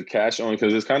 It's a cash only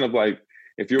because it's kind of like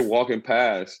if you're walking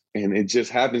past and it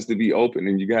just happens to be open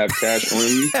and you have cash on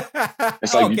you,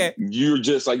 it's like okay. you're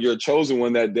just like you're chosen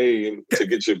one that day to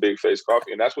get your Big Face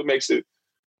Coffee, and that's what makes it.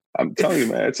 I'm telling you,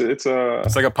 man, it's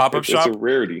like a pop-up shop. It's a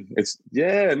rarity. It's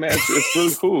man, it's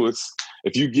really cool. It's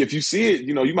if you see it,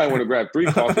 you know, you might want to grab 3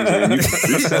 coffees and you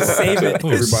save it.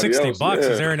 $60. Yeah.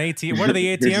 Is there an ATM? What are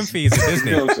the ATM fees at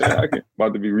Disney? You know what I'm saying?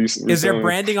 About to be recent. Is there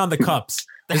branding on the cups?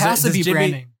 There has to be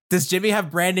branding. Does Jimmy have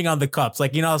branding on the cups?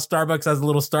 Like, you know how Starbucks has a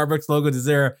little Starbucks logo? Is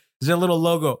there a little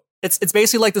logo? It's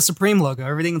basically like the Supreme logo.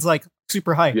 Everything's like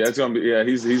super hyped. Yeah, it's gonna be. Yeah,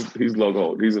 he's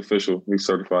logo. He's official. He's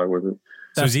certified with it.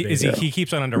 So he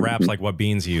keeps it under wraps like what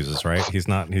beans he uses, right? He's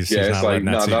not it's not letting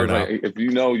that secret out. Like, if you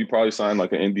know, you probably signed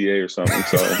like an NDA or something.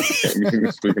 So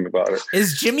speaking about it.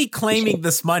 Is Jimmy claiming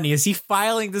this money? Is he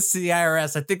filing this to the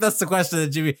IRS? I think that's the question that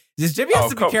Jimmy has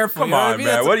to be careful. Come on,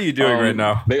 man. What are you doing right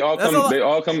now? They all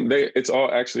come. It's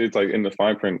like in the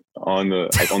fine print on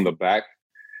the back.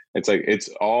 It's like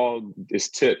it's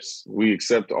tips. We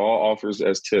accept all offers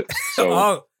as tips. So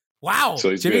oh wow.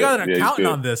 So Jimmy got an accountant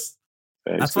on this.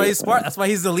 Yeah, that's why he's smart. That's why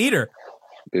he's the leader.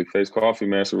 Big Face Coffee,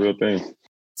 man. It's a real thing.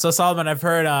 So, Solomon, I've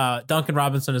heard Duncan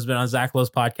Robinson has been on Zach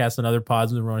Lowe's podcast and other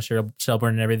pods with Rona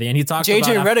Shelburne and everything. And he talked about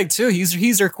JJ Redick, too.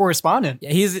 He's their correspondent.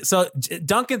 Yeah,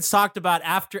 Duncan's talked about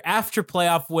after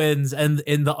playoff wins and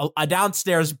in the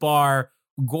downstairs bar,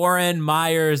 Goran,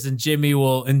 Myers, and Jimmy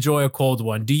will enjoy a cold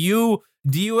one. Do you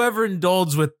ever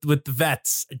indulge with the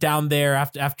vets down there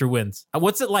after wins?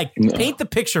 What's it like? No. Paint the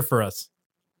picture for us.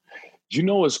 You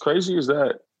know what's crazy is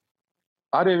that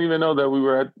I didn't even know that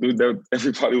that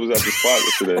everybody was at the spot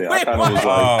yesterday. I kind of was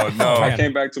like, I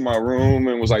came back to my room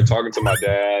and was like talking to my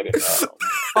dad.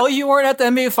 And, you weren't at the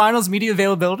NBA Finals media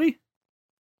availability?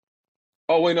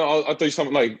 Oh wait, no, I thought you were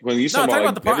talking like when you talking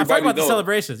about the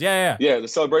celebrations. Yeah, the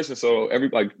celebration. So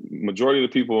majority of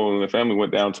the people in the family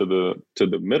went down to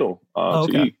the middle to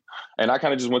eat, and I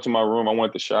kind of just went to my room. I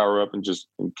wanted to shower up and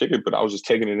kick it, but I was just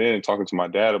taking it in and talking to my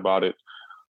dad about it.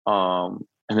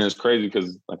 And it's crazy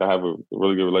because like I have a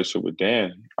really good relationship with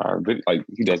Dan.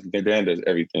 Dan does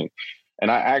everything. And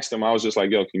I asked him, I was just like,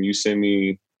 yo, can you send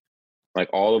me like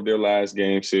all of their last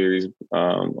game series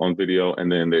on video and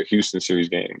then their Houston series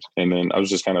games? And then I was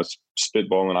just kind of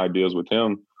spitballing ideas with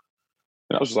him.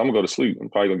 And I was just, I'm gonna go to sleep. I'm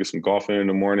probably gonna get some golf in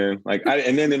the morning.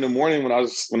 And then in the morning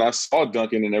when I saw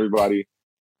Duncan and everybody,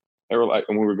 they were like,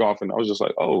 and we were golfing, I was just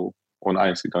like, oh. Well, I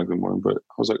didn't see Duncan in the morning, but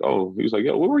I was like, oh, he was like,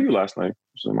 yo, where were you last night? I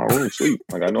was in my room, sleep.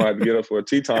 Like, I know I had to get up for a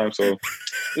tea time. So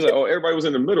he's like, oh, everybody was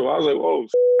in the middle. I was like, whoa,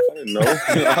 I didn't know.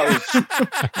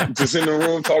 I was just in the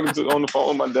room talking on the phone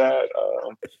with my dad.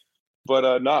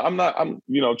 I'm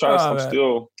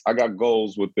I got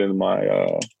goals within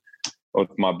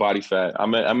my body fat.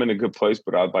 I'm in a good place,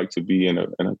 but I'd like to be in a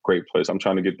great place. I'm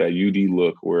trying to get that UD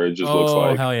look where it just looks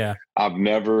like hell yeah. I've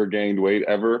never gained weight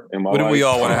ever in my life. Wouldn't we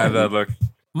all want to have that look?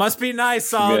 Must be nice,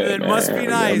 Solomon. Must be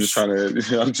nice. I'm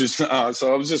just trying to.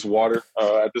 So I was just water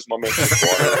at this moment. Just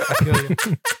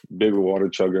water. Big water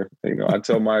chugger. You know, I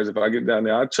tell Myers if I get down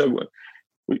there, I chug one.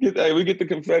 we get the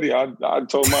confetti. I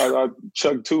told I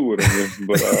chugged 2 with him,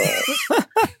 but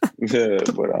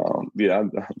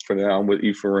for now I'm with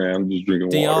Ephraim. I'm just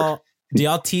drinking water. Do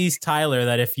y'all tease Tyler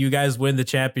that if you guys win the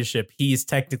championship, he's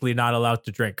technically not allowed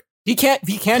to drink? He can't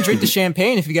drink the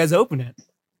champagne if you guys open it.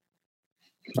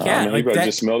 He can't. You better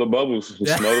just smell the bubbles.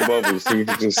 Smell the bubbles. He's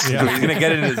gonna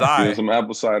get it in his eye. Some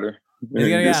apple cider.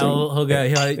 He'll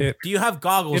do you have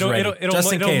goggles ready?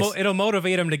 Just in case. It'll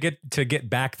motivate him to get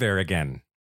back there again.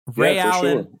 Ray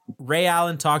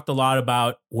Allen talked a lot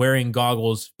about wearing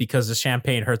goggles because the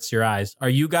champagne hurts your eyes. Are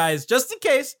you guys, just in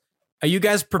case, are you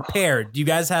guys prepared? Do you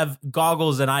guys have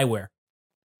goggles and eyewear?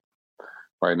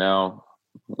 Right now,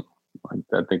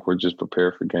 I think we're just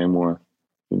prepared for game 1.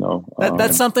 You know,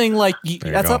 that's something like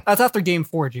that's after game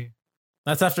 4, G.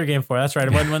 That's after game 4. That's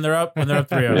right. When they're up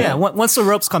 3-0. Yeah, once the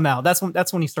ropes come out, that's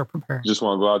when you start preparing. Just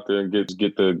want to go out there and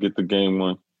get the game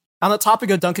 1. On the topic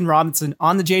of Duncan Robinson,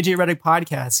 on the JJ Redick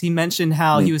podcast, he mentioned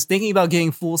how he was thinking about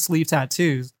getting full sleeve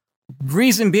tattoos.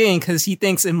 Reason being because he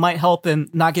thinks it might help him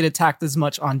not get attacked as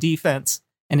much on defense,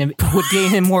 and it would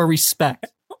gain him more respect.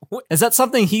 Is that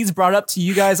something he's brought up to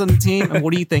you guys on the team? And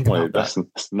what do you think about that?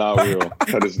 That's not real.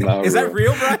 That is not real. Is that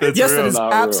real, Brian? Yes, that is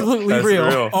absolutely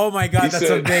real. Oh my God, that's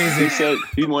amazing. He said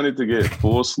he wanted to get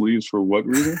full sleeves for what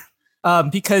reason?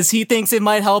 Because he thinks it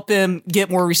might help him get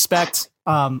more respect.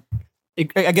 I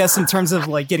guess in terms of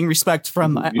like getting respect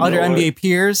from other NBA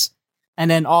peers. And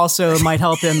then also it might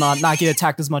help him not get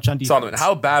attacked as much on defense. Solomon,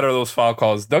 how bad are those foul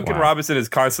calls? Duncan Robinson is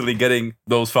constantly getting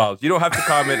those fouls. You don't have to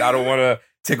comment. I don't want to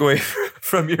take away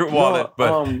from your wallet.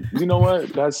 But you know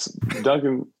what? That's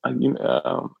Duncan.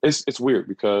 It's weird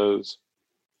because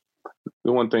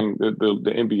the one thing the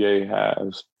NBA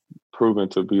has proven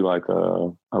to be like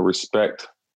a respect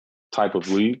type of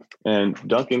league, and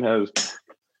Duncan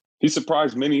he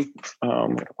surprised many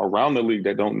around the league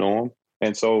that don't know him.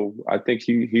 And so I think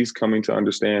he's coming to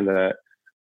understand that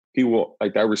he will,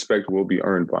 like, that respect will be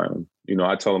earned by him. You know,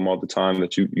 I tell him all the time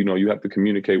that you have to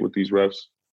communicate with these refs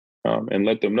and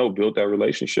let them know, build that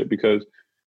relationship, because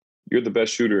you're the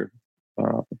best shooter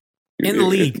in the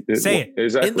league. Say it.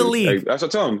 Exactly. In the league. That's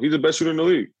what I tell him. He's the best shooter in the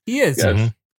league. He is. Yes. Mm-hmm.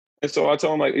 And so I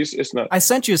tell him, like, it's not. I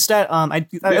sent you a stat. I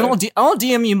don't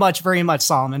DM you very much,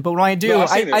 Solomon. But when I do,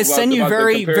 I send you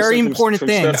very, very important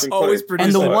things. Always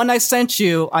and the one I sent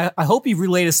you, I hope you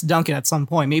relay this to Duncan at some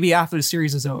point, maybe after the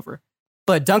series is over.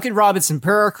 But Duncan Robinson,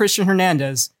 per Christian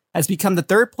Hernandez, has become the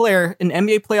third player in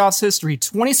NBA playoffs history,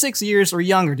 26 years or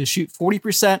younger, to shoot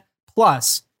 40%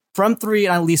 plus from 3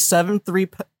 and at least 7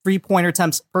 three-pointer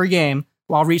attempts per game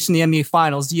while reaching the NBA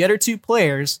Finals. The other 2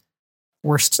 players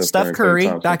were Steph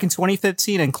Curry back in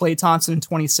 2015 and Klay Thompson in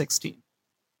 2016.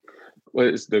 Well,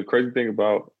 it's the crazy thing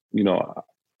about,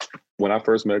 when I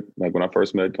first met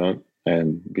Dunk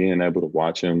and being able to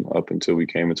watch him up until we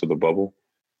came into the bubble,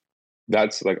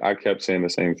 that's like, I kept saying the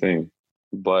same thing.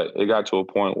 But it got to a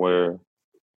point where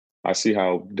I see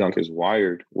how Dunk is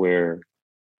wired, where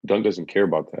Dunk doesn't care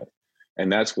about that.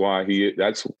 And that's why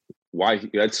that's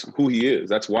who he is.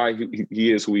 That's why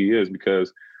he is who he is,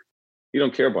 because he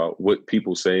don't care about what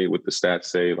people say, what the stats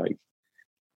say. Like,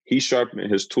 he's sharpening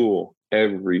his tool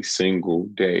every single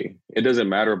day. It doesn't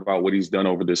matter about what he's done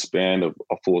over the span of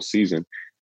a full season.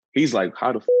 He's like,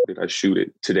 how the f*** did I shoot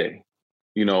it today?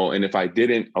 And if I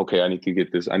didn't, okay, I need to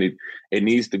get this. It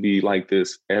needs to be like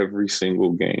this every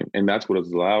single game. And that's what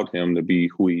has allowed him to be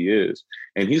who he is.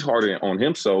 And he's harder on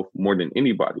himself more than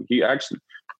anybody.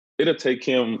 It'll take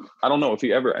him, I don't know if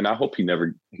he ever, and I hope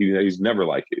he's never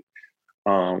like it.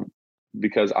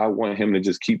 Because I want him to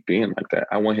just keep being like that.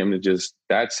 I want him to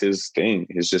that's his thing.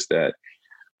 It's just that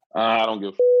I don't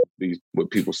give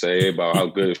what people say about how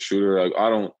good a shooter. Like, I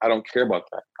don't care about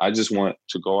that. I just want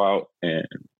to go out and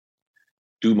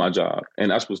do my job. And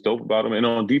that's what's dope about him. And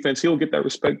on defense, he'll get that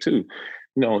respect too.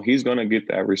 He's going to get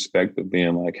that respect of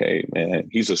being like, hey, man,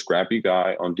 he's a scrappy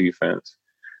guy on defense.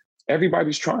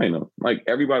 Everybody's trying him. Like,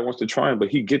 everybody wants to try him, but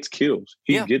he gets kills.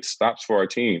 He gets stops for our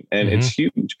team, and it's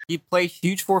huge. He played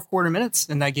huge fourth quarter minutes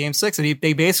in that game 6, and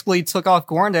they basically took off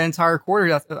Goran that entire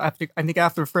quarter.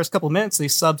 After the first couple of minutes, they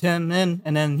subbed him in,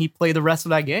 and then he played the rest of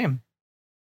that game.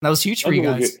 That was huge for you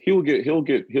guys. He'll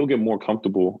get more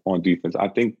comfortable on defense. I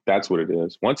think that's what it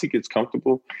is. Once he gets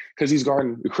comfortable, because he's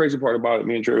guarding. The crazy part about it,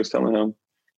 me and Dre was telling him,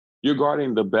 you're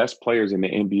guarding the best players in the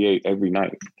NBA every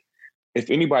night. If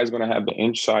anybody's going to have the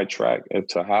inside track as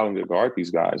to how to guard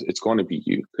these guys, it's going to be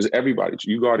you. Because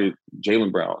you guarded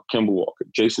Jaylen Brown, Kemba Walker,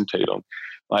 Jason Tatum,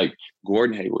 like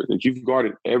Gordon Hayward. Like, you've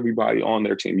guarded everybody on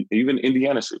their team, even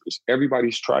Indiana Sixers.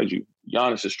 Everybody's tried you.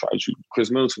 Giannis has tried you.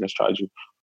 Chris Middleton has tried you.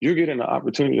 You're getting an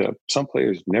opportunity that some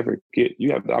players never get.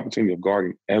 You have the opportunity of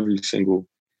guarding every single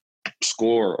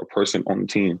scorer or person on the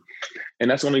team. And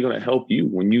that's only going to help you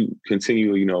when you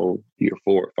continue, year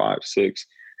 4, 5, 6,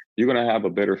 you're going to have a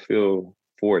better feel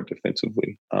for it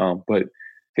defensively. But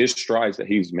his strides that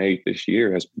he's made this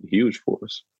year has been huge for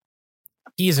us.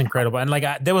 He's incredible. And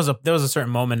there was a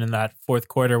certain moment in that fourth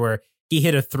quarter where he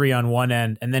hit a 3 on one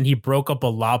end and then he broke up a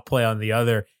lob play on the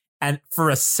other. And for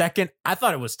a second, I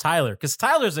thought it was Tyler, because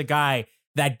Tyler's a guy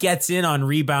that gets in on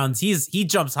rebounds. He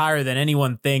jumps higher than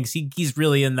anyone thinks. He's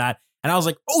really in that. And I was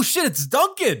like, oh shit, it's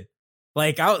Duncan.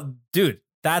 Dude,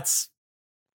 that's.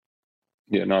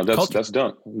 Yeah, no, that's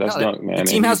Dunk. That's Dunk, man. The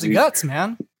team has the guts,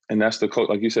 man. And that's the coach,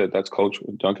 like you said, that's coach.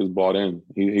 Dunk is bought in.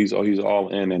 He's all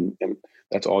in, and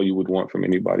that's all you would want from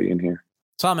anybody in here.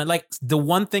 Solomon, the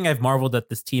one thing I've marveled at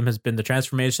this team has been the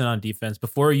transformation on defense.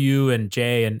 Before you and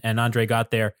Jay and Andre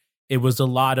got there, it was a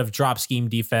lot of drop scheme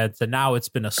defense, and now it's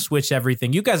been a switch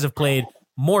everything. You guys have played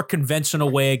more conventional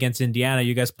way against Indiana.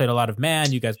 You guys played a lot of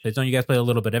man. You guys played zone. You guys played a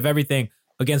little bit of everything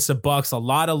against the Bucks. A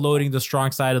lot of loading the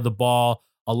strong side of the ball,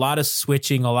 a lot of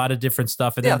switching, a lot of different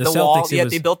stuff. And then the Celtics, wall. Yeah,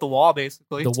 they built the wall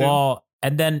basically. The wall,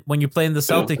 and then when you're playing the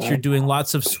Celtics, you're doing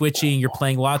lots of switching. You're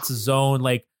playing lots of zone.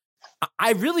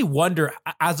 I really wonder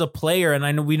as a player, and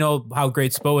I know we know how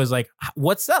great Spo is.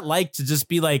 What's that like to just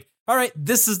be like, all right,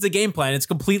 this is the game plan. It's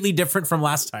completely different from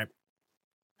last time.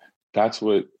 That's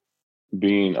what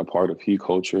being a part of Heat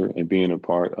culture and being a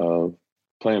part of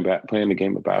playing the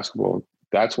game of basketball.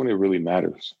 That's when it really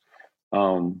matters.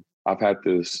 I've had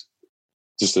this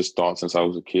thought since I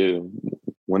was a kid,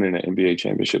 winning an NBA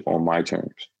championship on my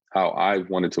terms. How I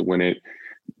wanted to win it,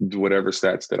 whatever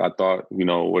stats that I thought,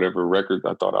 whatever record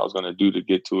I thought I was going to do to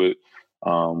get to it.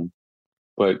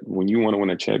 But when you want to win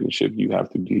a championship, you have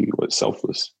to be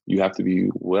selfless. You have to be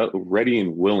ready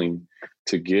and willing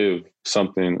to give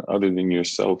something other than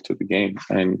yourself to the game.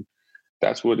 And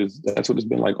that's what it's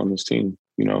been like on this team,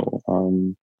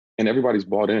 and everybody's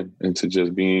bought in into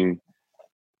just being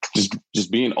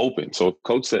open. So if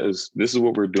coach says, this is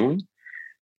what we're doing,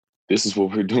 this is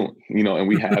what we're doing, and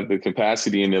we have the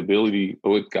capacity and the ability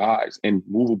with guys and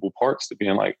movable parts to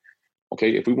being like,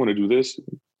 okay, if we want to do this,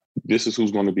 this is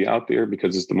who's going to be out there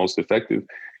because it's the most effective.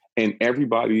 And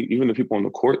everybody, even the people on the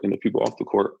court and the people off the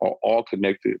court, are all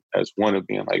connected as one of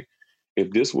being like, if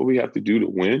this is what we have to do to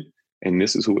win, and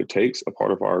this is who it takes, a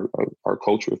part of our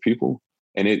culture of people,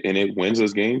 and it wins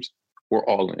us games, we're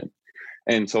all in.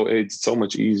 And so it's so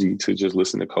much easy to just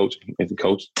listen to coach, and the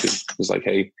coach is like,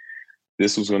 hey,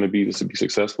 this was going to be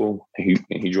successful. And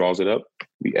he draws it up,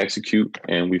 we execute,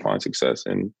 and we find success.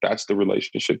 And that's the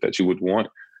relationship that you would want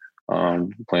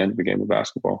playing the game of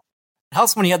basketball.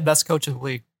 How's when you had the best coach in the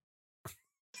league?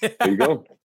 There you go.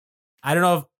 I don't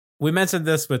know if we mentioned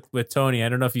this with Tony. I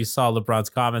don't know if you saw LeBron's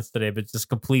comments today, but just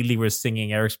completely were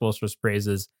singing Eric Spoelstra's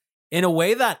praises in a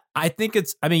way that I think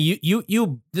it's, I mean,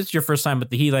 you this is your first time with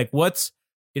the Heat. I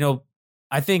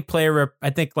think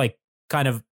kind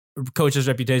of coaches'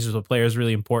 reputations with players is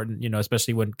really important,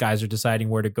 especially when guys are deciding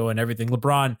where to go and everything.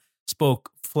 LeBron spoke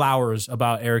flowers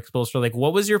about Eric Spoelstra.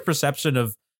 What was your perception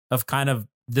of kind of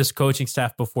this coaching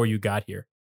staff before you got here?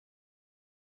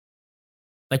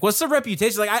 What's the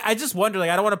reputation? I just wonder,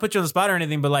 I don't want to put you on the spot or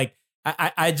anything, but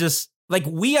I just,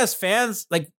 we as fans,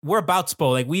 we're about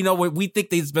Spo. We know we think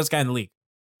that he's the best guy in the league.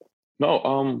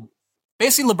 No,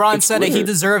 basically LeBron said that he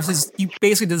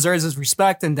basically deserves his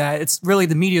respect, and that it's really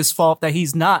the media's fault that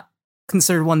he's not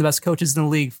considered one of the best coaches in the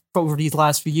league over these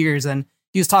last few years. And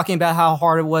he was talking about how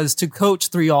hard it was to coach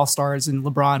 3 All-Stars in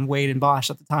LeBron, Wade, and Bosh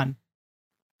at the time.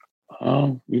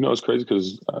 It's crazy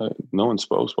because no one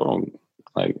Spo don't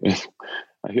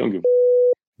he don't give.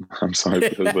 I'm sorry,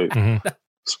 but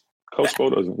Coach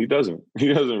Spo doesn't. He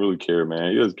doesn't really care,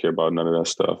 man. He doesn't care about none of that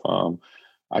stuff.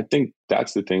 I think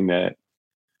that's the thing that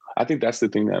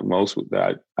most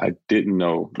that I didn't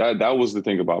know. That was the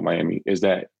thing about Miami, is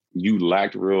that you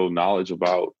lacked real knowledge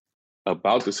about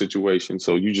the situation.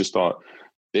 So you just thought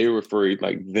they were afraid,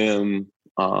 them.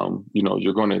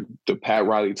 You're going to the Pat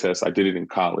Riley test. I did it in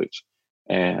college,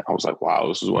 and I was like, wow,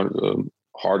 this is one of the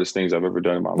hardest things I've ever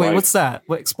done in my life. Wait, what's that?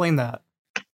 Explain that.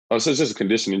 Oh, so it's just a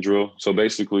conditioning drill. So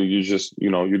basically, you just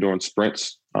you're doing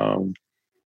sprints, full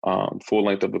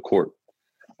length of the court.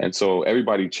 And so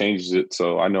everybody changes it.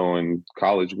 So I know in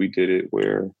college we did it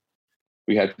where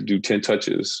we had to do 10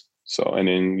 touches. So, and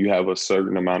then you have a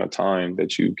certain amount of time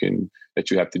that you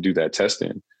have to do that test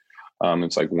in.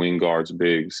 It's like wing guards,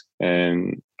 bigs,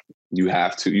 and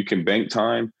you can bank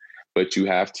time, but you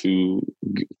have to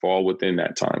fall within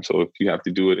that time. So if you have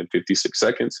to do it in 56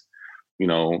 seconds,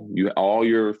 all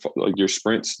your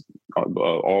sprints,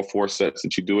 all 4 sets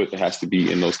that you do it has to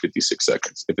be in those 56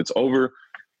 seconds. If it's over,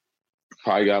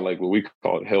 probably got like what we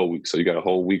call it hell week. So you got a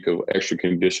whole week of extra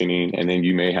conditioning, and then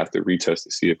you may have to retest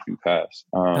to see if you pass.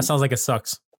 That sounds like it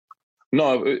sucks.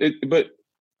 No, but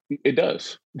it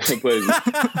does. But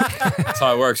That's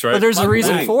how it works, right? But there's a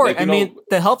reason for it. Like, I mean,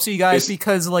 that helps you guys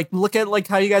because, like, look at like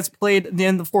how you guys played at the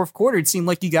end of the fourth quarter. It seemed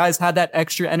like you guys had that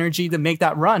extra energy to make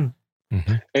that run.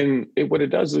 Mm-hmm. And what it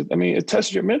does is, I mean, it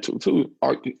tests your mental too.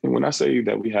 And when I say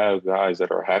that we have guys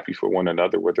that are happy for one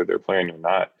another, whether they're playing or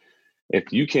not,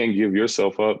 if you can't give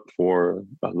yourself up for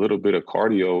a little bit of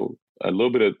cardio, a little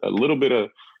bit of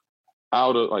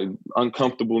out of like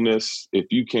uncomfortableness, if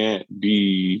you can't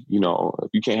be, if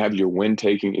you can't have your win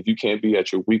taking, if you can't be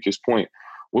at your weakest point,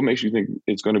 what makes you think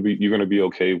you're going to be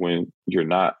okay when you're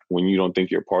not, when you don't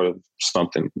think you're part of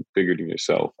something bigger than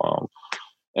yourself?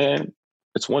 And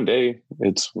it's one day,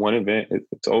 it's one event,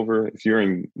 it's over. If you're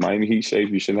in Miami Heat shape,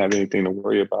 you shouldn't have anything to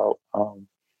worry about.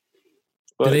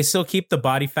 Do they still keep the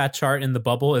body fat chart in the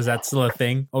bubble? Is that still a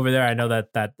thing over there? I know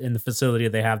that in the facility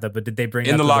they have that, but did they bring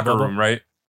in that the to locker bubble? room, right?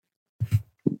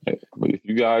 If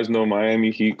you guys know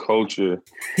Miami Heat culture,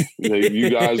 you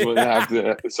guys wouldn't have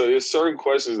to. So there's certain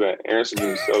questions that answer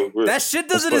themselves. That shit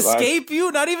doesn't escape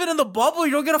you. Not even in the bubble.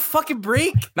 You don't get a fucking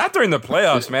break. Not during the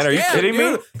playoffs, man. Are you kidding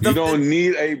me? You don't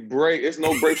need a break. It's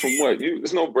no break from what?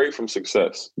 It's no break from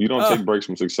success. You don't take breaks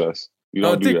from success. You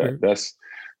don't do that.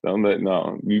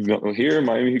 You don't, here in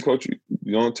Miami Heat culture,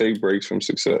 you don't take breaks from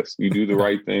success. You do the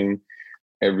right thing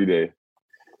every day.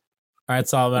 All right,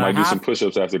 Solomon. Might do some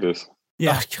push-ups after this.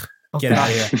 Yeah. Get out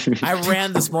of here. I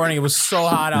ran this morning. It was so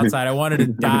hot outside. I wanted to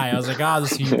die. I was like,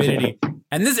 this humidity.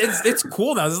 And it's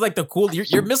cool now. This is like the cool.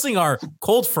 You're missing our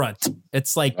cold front.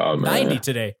 It's like 90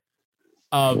 today.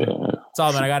 Solomon,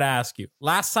 I got to ask you.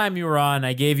 Last time you were on,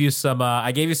 I gave you some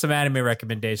anime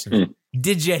recommendations.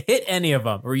 Did you hit any of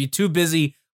them? Or were you too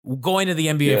busy going to the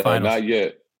NBA finals? Not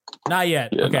yet. Not yet.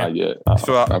 Yeah, okay. Not yet. I'm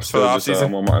still off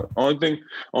season. Only thing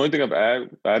I've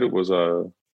added was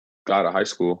out of high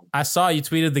school. I saw you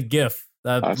tweeted the GIF.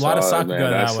 A lot of soccer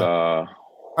going that way.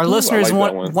 Our listeners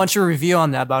want your review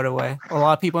on that, by the way. A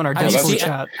lot of people in our Discord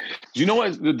chat. You know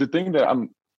what? The thing that I'm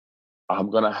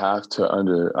gonna have to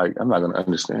I'm not gonna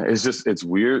understand. It's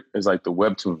weird. It's like the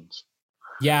webtoons.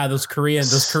 Yeah, those Korean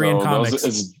comics.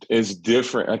 It's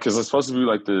different because it's supposed to be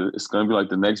like it's gonna be like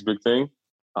the next big thing.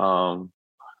 And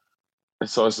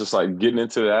so it's just like getting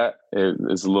into that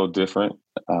is a little different.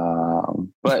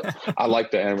 But I like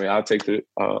the anime. I'll take it.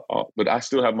 But I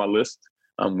still have my list.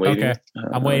 I'm waiting. Okay.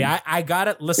 I'm waiting. I got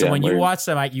it. Listen, when you watch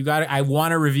them, I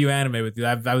want to review anime with you.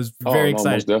 I was very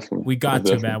excited. Most definitely. We got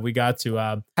to, man. We got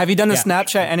to. Have you done the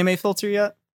Snapchat anime filter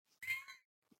yet?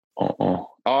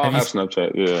 I have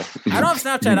Snapchat, yeah. I don't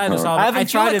have Snapchat either. So I haven't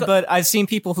tried it, but I've seen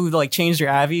people who like change their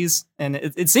avies, and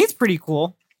it seems pretty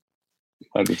cool.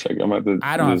 I have to check. I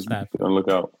don't have Snapchat. Look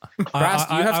out. Brass,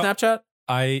 do you have Snapchat?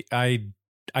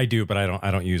 I do, but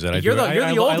I don't use it. You're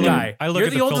the old guy. You're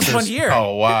the oldest one here.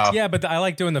 Oh wow. Yeah, but I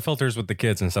like doing the filters with the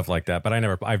kids and stuff like that. But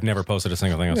I've never posted a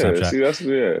single thing on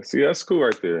Snapchat. See, that's cool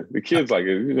right there. The kids like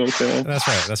it. You know what I'm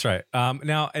saying? That's right.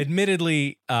 Now,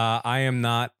 admittedly, I am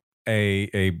not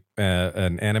an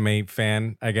anime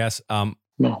fan, I guess.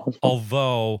 No.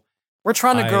 Although we're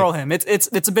trying to girl him.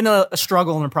 It's been a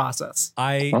struggle in the process.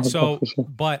 I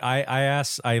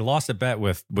lost a bet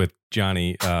with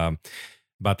Johnny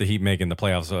about the Heat making the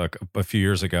playoffs a few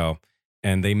years ago,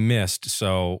 and they missed.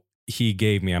 So he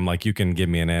gave me, I'm like, you can give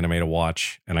me an anime to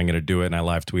watch, and I'm going to do it. And I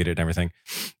live tweet it and everything.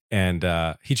 And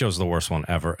he chose the worst one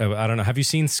ever. I don't know. Have you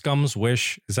seen Scum's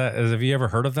Wish? Have you ever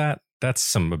heard of that? That's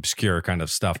some obscure kind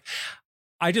of stuff.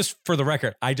 For the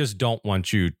record, I just don't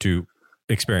want you to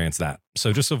experience that.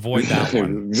 So just avoid that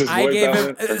one. I gave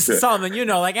him Solomon,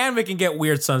 like anime can get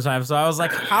weird sometimes. So I was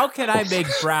like, how can I make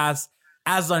Brass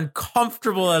as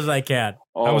uncomfortable as I can?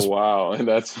 Wow. And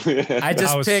that's I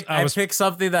picked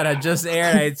something that had just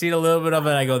aired. I had seen a little bit of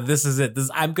it. I go, this is it.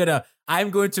 I'm going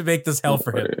to make this hell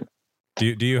for him.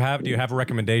 Do you have a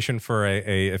recommendation for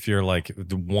if you're like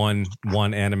the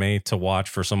one anime to watch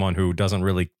for someone who doesn't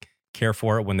really care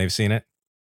for it when they've seen it?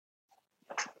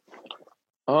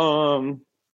 I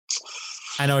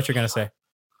know what you're gonna say.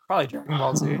 Probably Dragon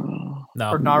Ball Z.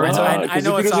 No, or Naruto. I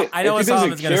know what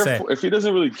Solomon's gonna say. If he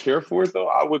doesn't really care for it, though,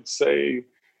 I would say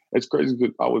it's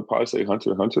crazy. I would probably say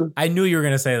Hunter x Hunter. I knew you were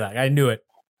gonna say that. I knew it.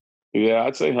 Yeah,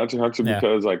 I'd say Hunter x Hunter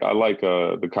because like I like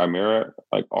the Chimera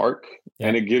arc,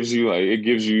 and it gives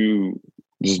you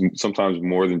just sometimes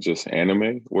more than just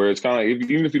anime. Where it's kind of like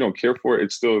even if you don't care for it,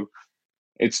 it's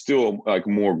still like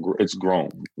more. It's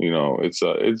grown.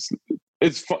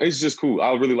 It's just cool.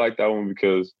 I really like that one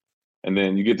because, and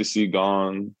then you get to see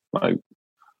Gon like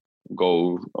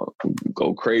go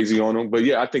crazy on them. But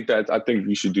yeah, I think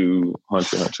you should do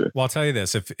Hunter x Hunter. Well, I'll tell you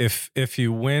this: if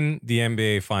you win the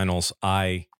NBA Finals,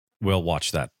 I will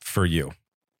watch that for you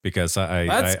because I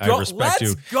respect you.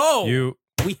 Let's go.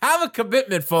 We have a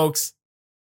commitment, folks.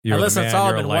 You're and listen, the man,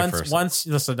 Solomon. you're a lifer. Once,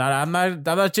 listen. I'm not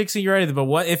jinxing you or anything. But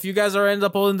what if you guys end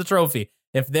up holding the trophy?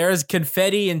 If there's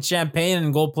confetti and champagne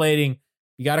and gold plating,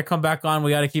 you got to come back on.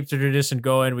 We got to keep the tradition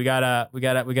going. We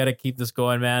gotta keep this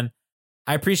going, man.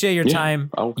 I appreciate your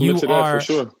time. I'll commit to that for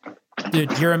sure.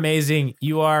 Dude, you're amazing.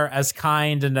 You are as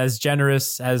kind and as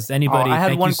generous as anybody. I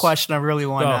had one question I really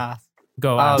want to ask.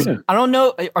 Go ask. I don't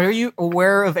know. Are you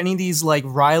aware of any of these like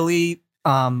Riley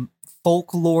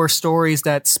folklore stories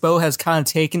that Spo has kind of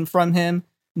taken from him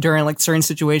during like certain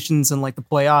situations in like the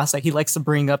playoffs that he likes to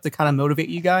bring up to kind of motivate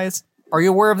you guys? Are you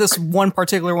aware of this one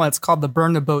particular one? It's called the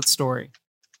burn the boat story.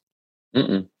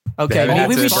 Mm-mm. Okay,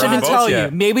 maybe we shouldn't tell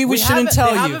you. Maybe we shouldn't tell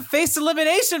you. They haven't faced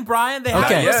elimination, Brian. They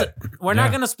Okay. Listen, we're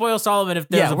not going to spoil Solomon if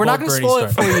there's a we're not going to spoil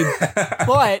it for you.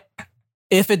 But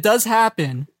if it does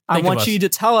happen, I want you to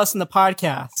tell us in the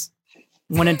podcast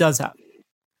when it does happen.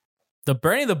 The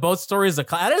burning the boat story is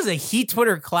that is a Heat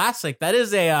Twitter classic. That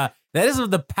is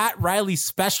the Pat Riley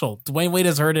special. Dwayne Wade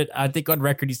has heard it. I think on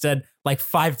record he said like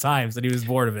 5 times that he was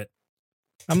bored of it.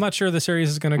 I'm not sure the series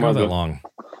is going to go that long.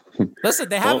 Listen,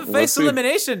 they haven't faced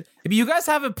elimination. If you guys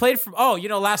haven't played from,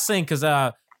 last thing, because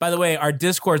by the way, our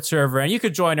Discord server, and you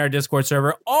could join our Discord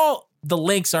server. All the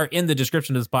links are in the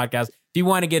description of this podcast. If you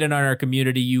want to get in on our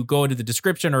community, you go to the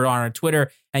description or on our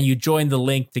Twitter and you join the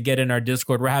link to get in our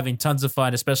Discord. We're having tons of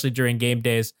fun, especially during game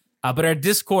days. But our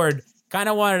Discord kind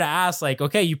of wanted to ask, like,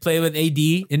 okay, you play with AD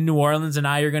in New Orleans, and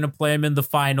now you're going to play him in the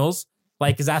finals.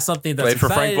 Like, is that something that's played for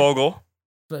Frank Vogel?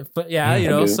 But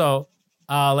yeah, so.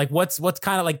 Like what's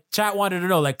kind of like chat wanted to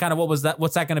know, like kind of what's that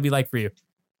going to be like for you?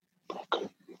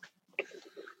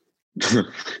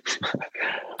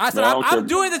 I said, I'm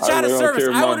doing the chat of service.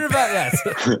 I wondered about that.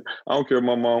 I don't care if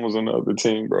my mom was on the other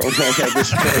team, bro. This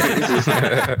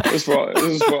is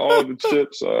for all the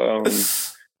chips.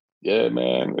 Yeah,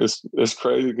 man, it's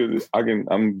crazy because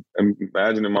I'm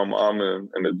imagining my mom in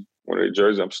one of the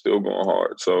jerseys. I'm still going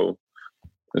hard, so.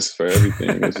 It's for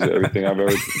everything. This is everything I've ever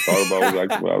thought about was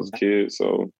like when I was a kid.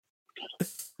 So,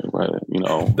 that's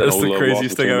the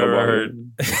craziest thing I've ever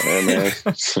heard. Yeah, man.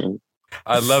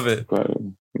 I love it.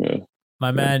 Yeah.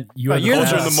 My man, you are the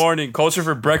culture best. in the morning, culture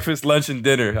for breakfast, lunch, and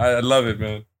dinner. I love it,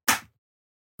 man.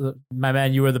 My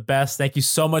man, you are the best. Thank you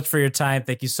so much for your time.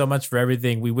 Thank you so much for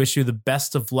everything. We wish you the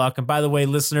best of luck. And by the way,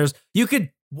 listeners, you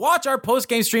could watch our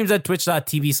post-game streams at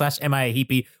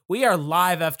twitch.tv/MIAHeapy. We are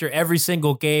live after every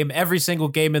single game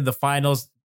in the finals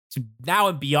to now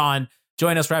and beyond.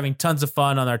 Join us. We're having tons of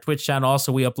fun on our Twitch channel.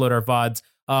 Also, we upload our VODs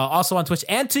also on Twitch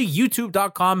and to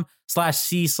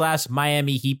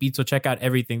youtube.com/c/MiamiHeapy. So check out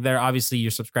everything there. Obviously,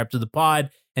 you're subscribed to the pod.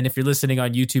 And if you're listening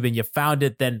on YouTube and you found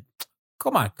it, then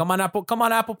come on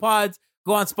Apple Pods.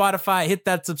 Go on Spotify, hit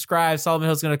that subscribe. Solomon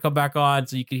Hill's going to come back on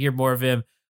so you can hear more of him.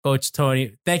 Coach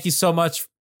Tony, thank you so much.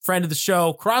 Friend of the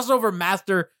show, crossover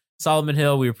master, Solomon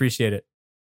Hill. We appreciate it.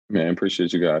 Man,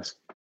 appreciate you guys.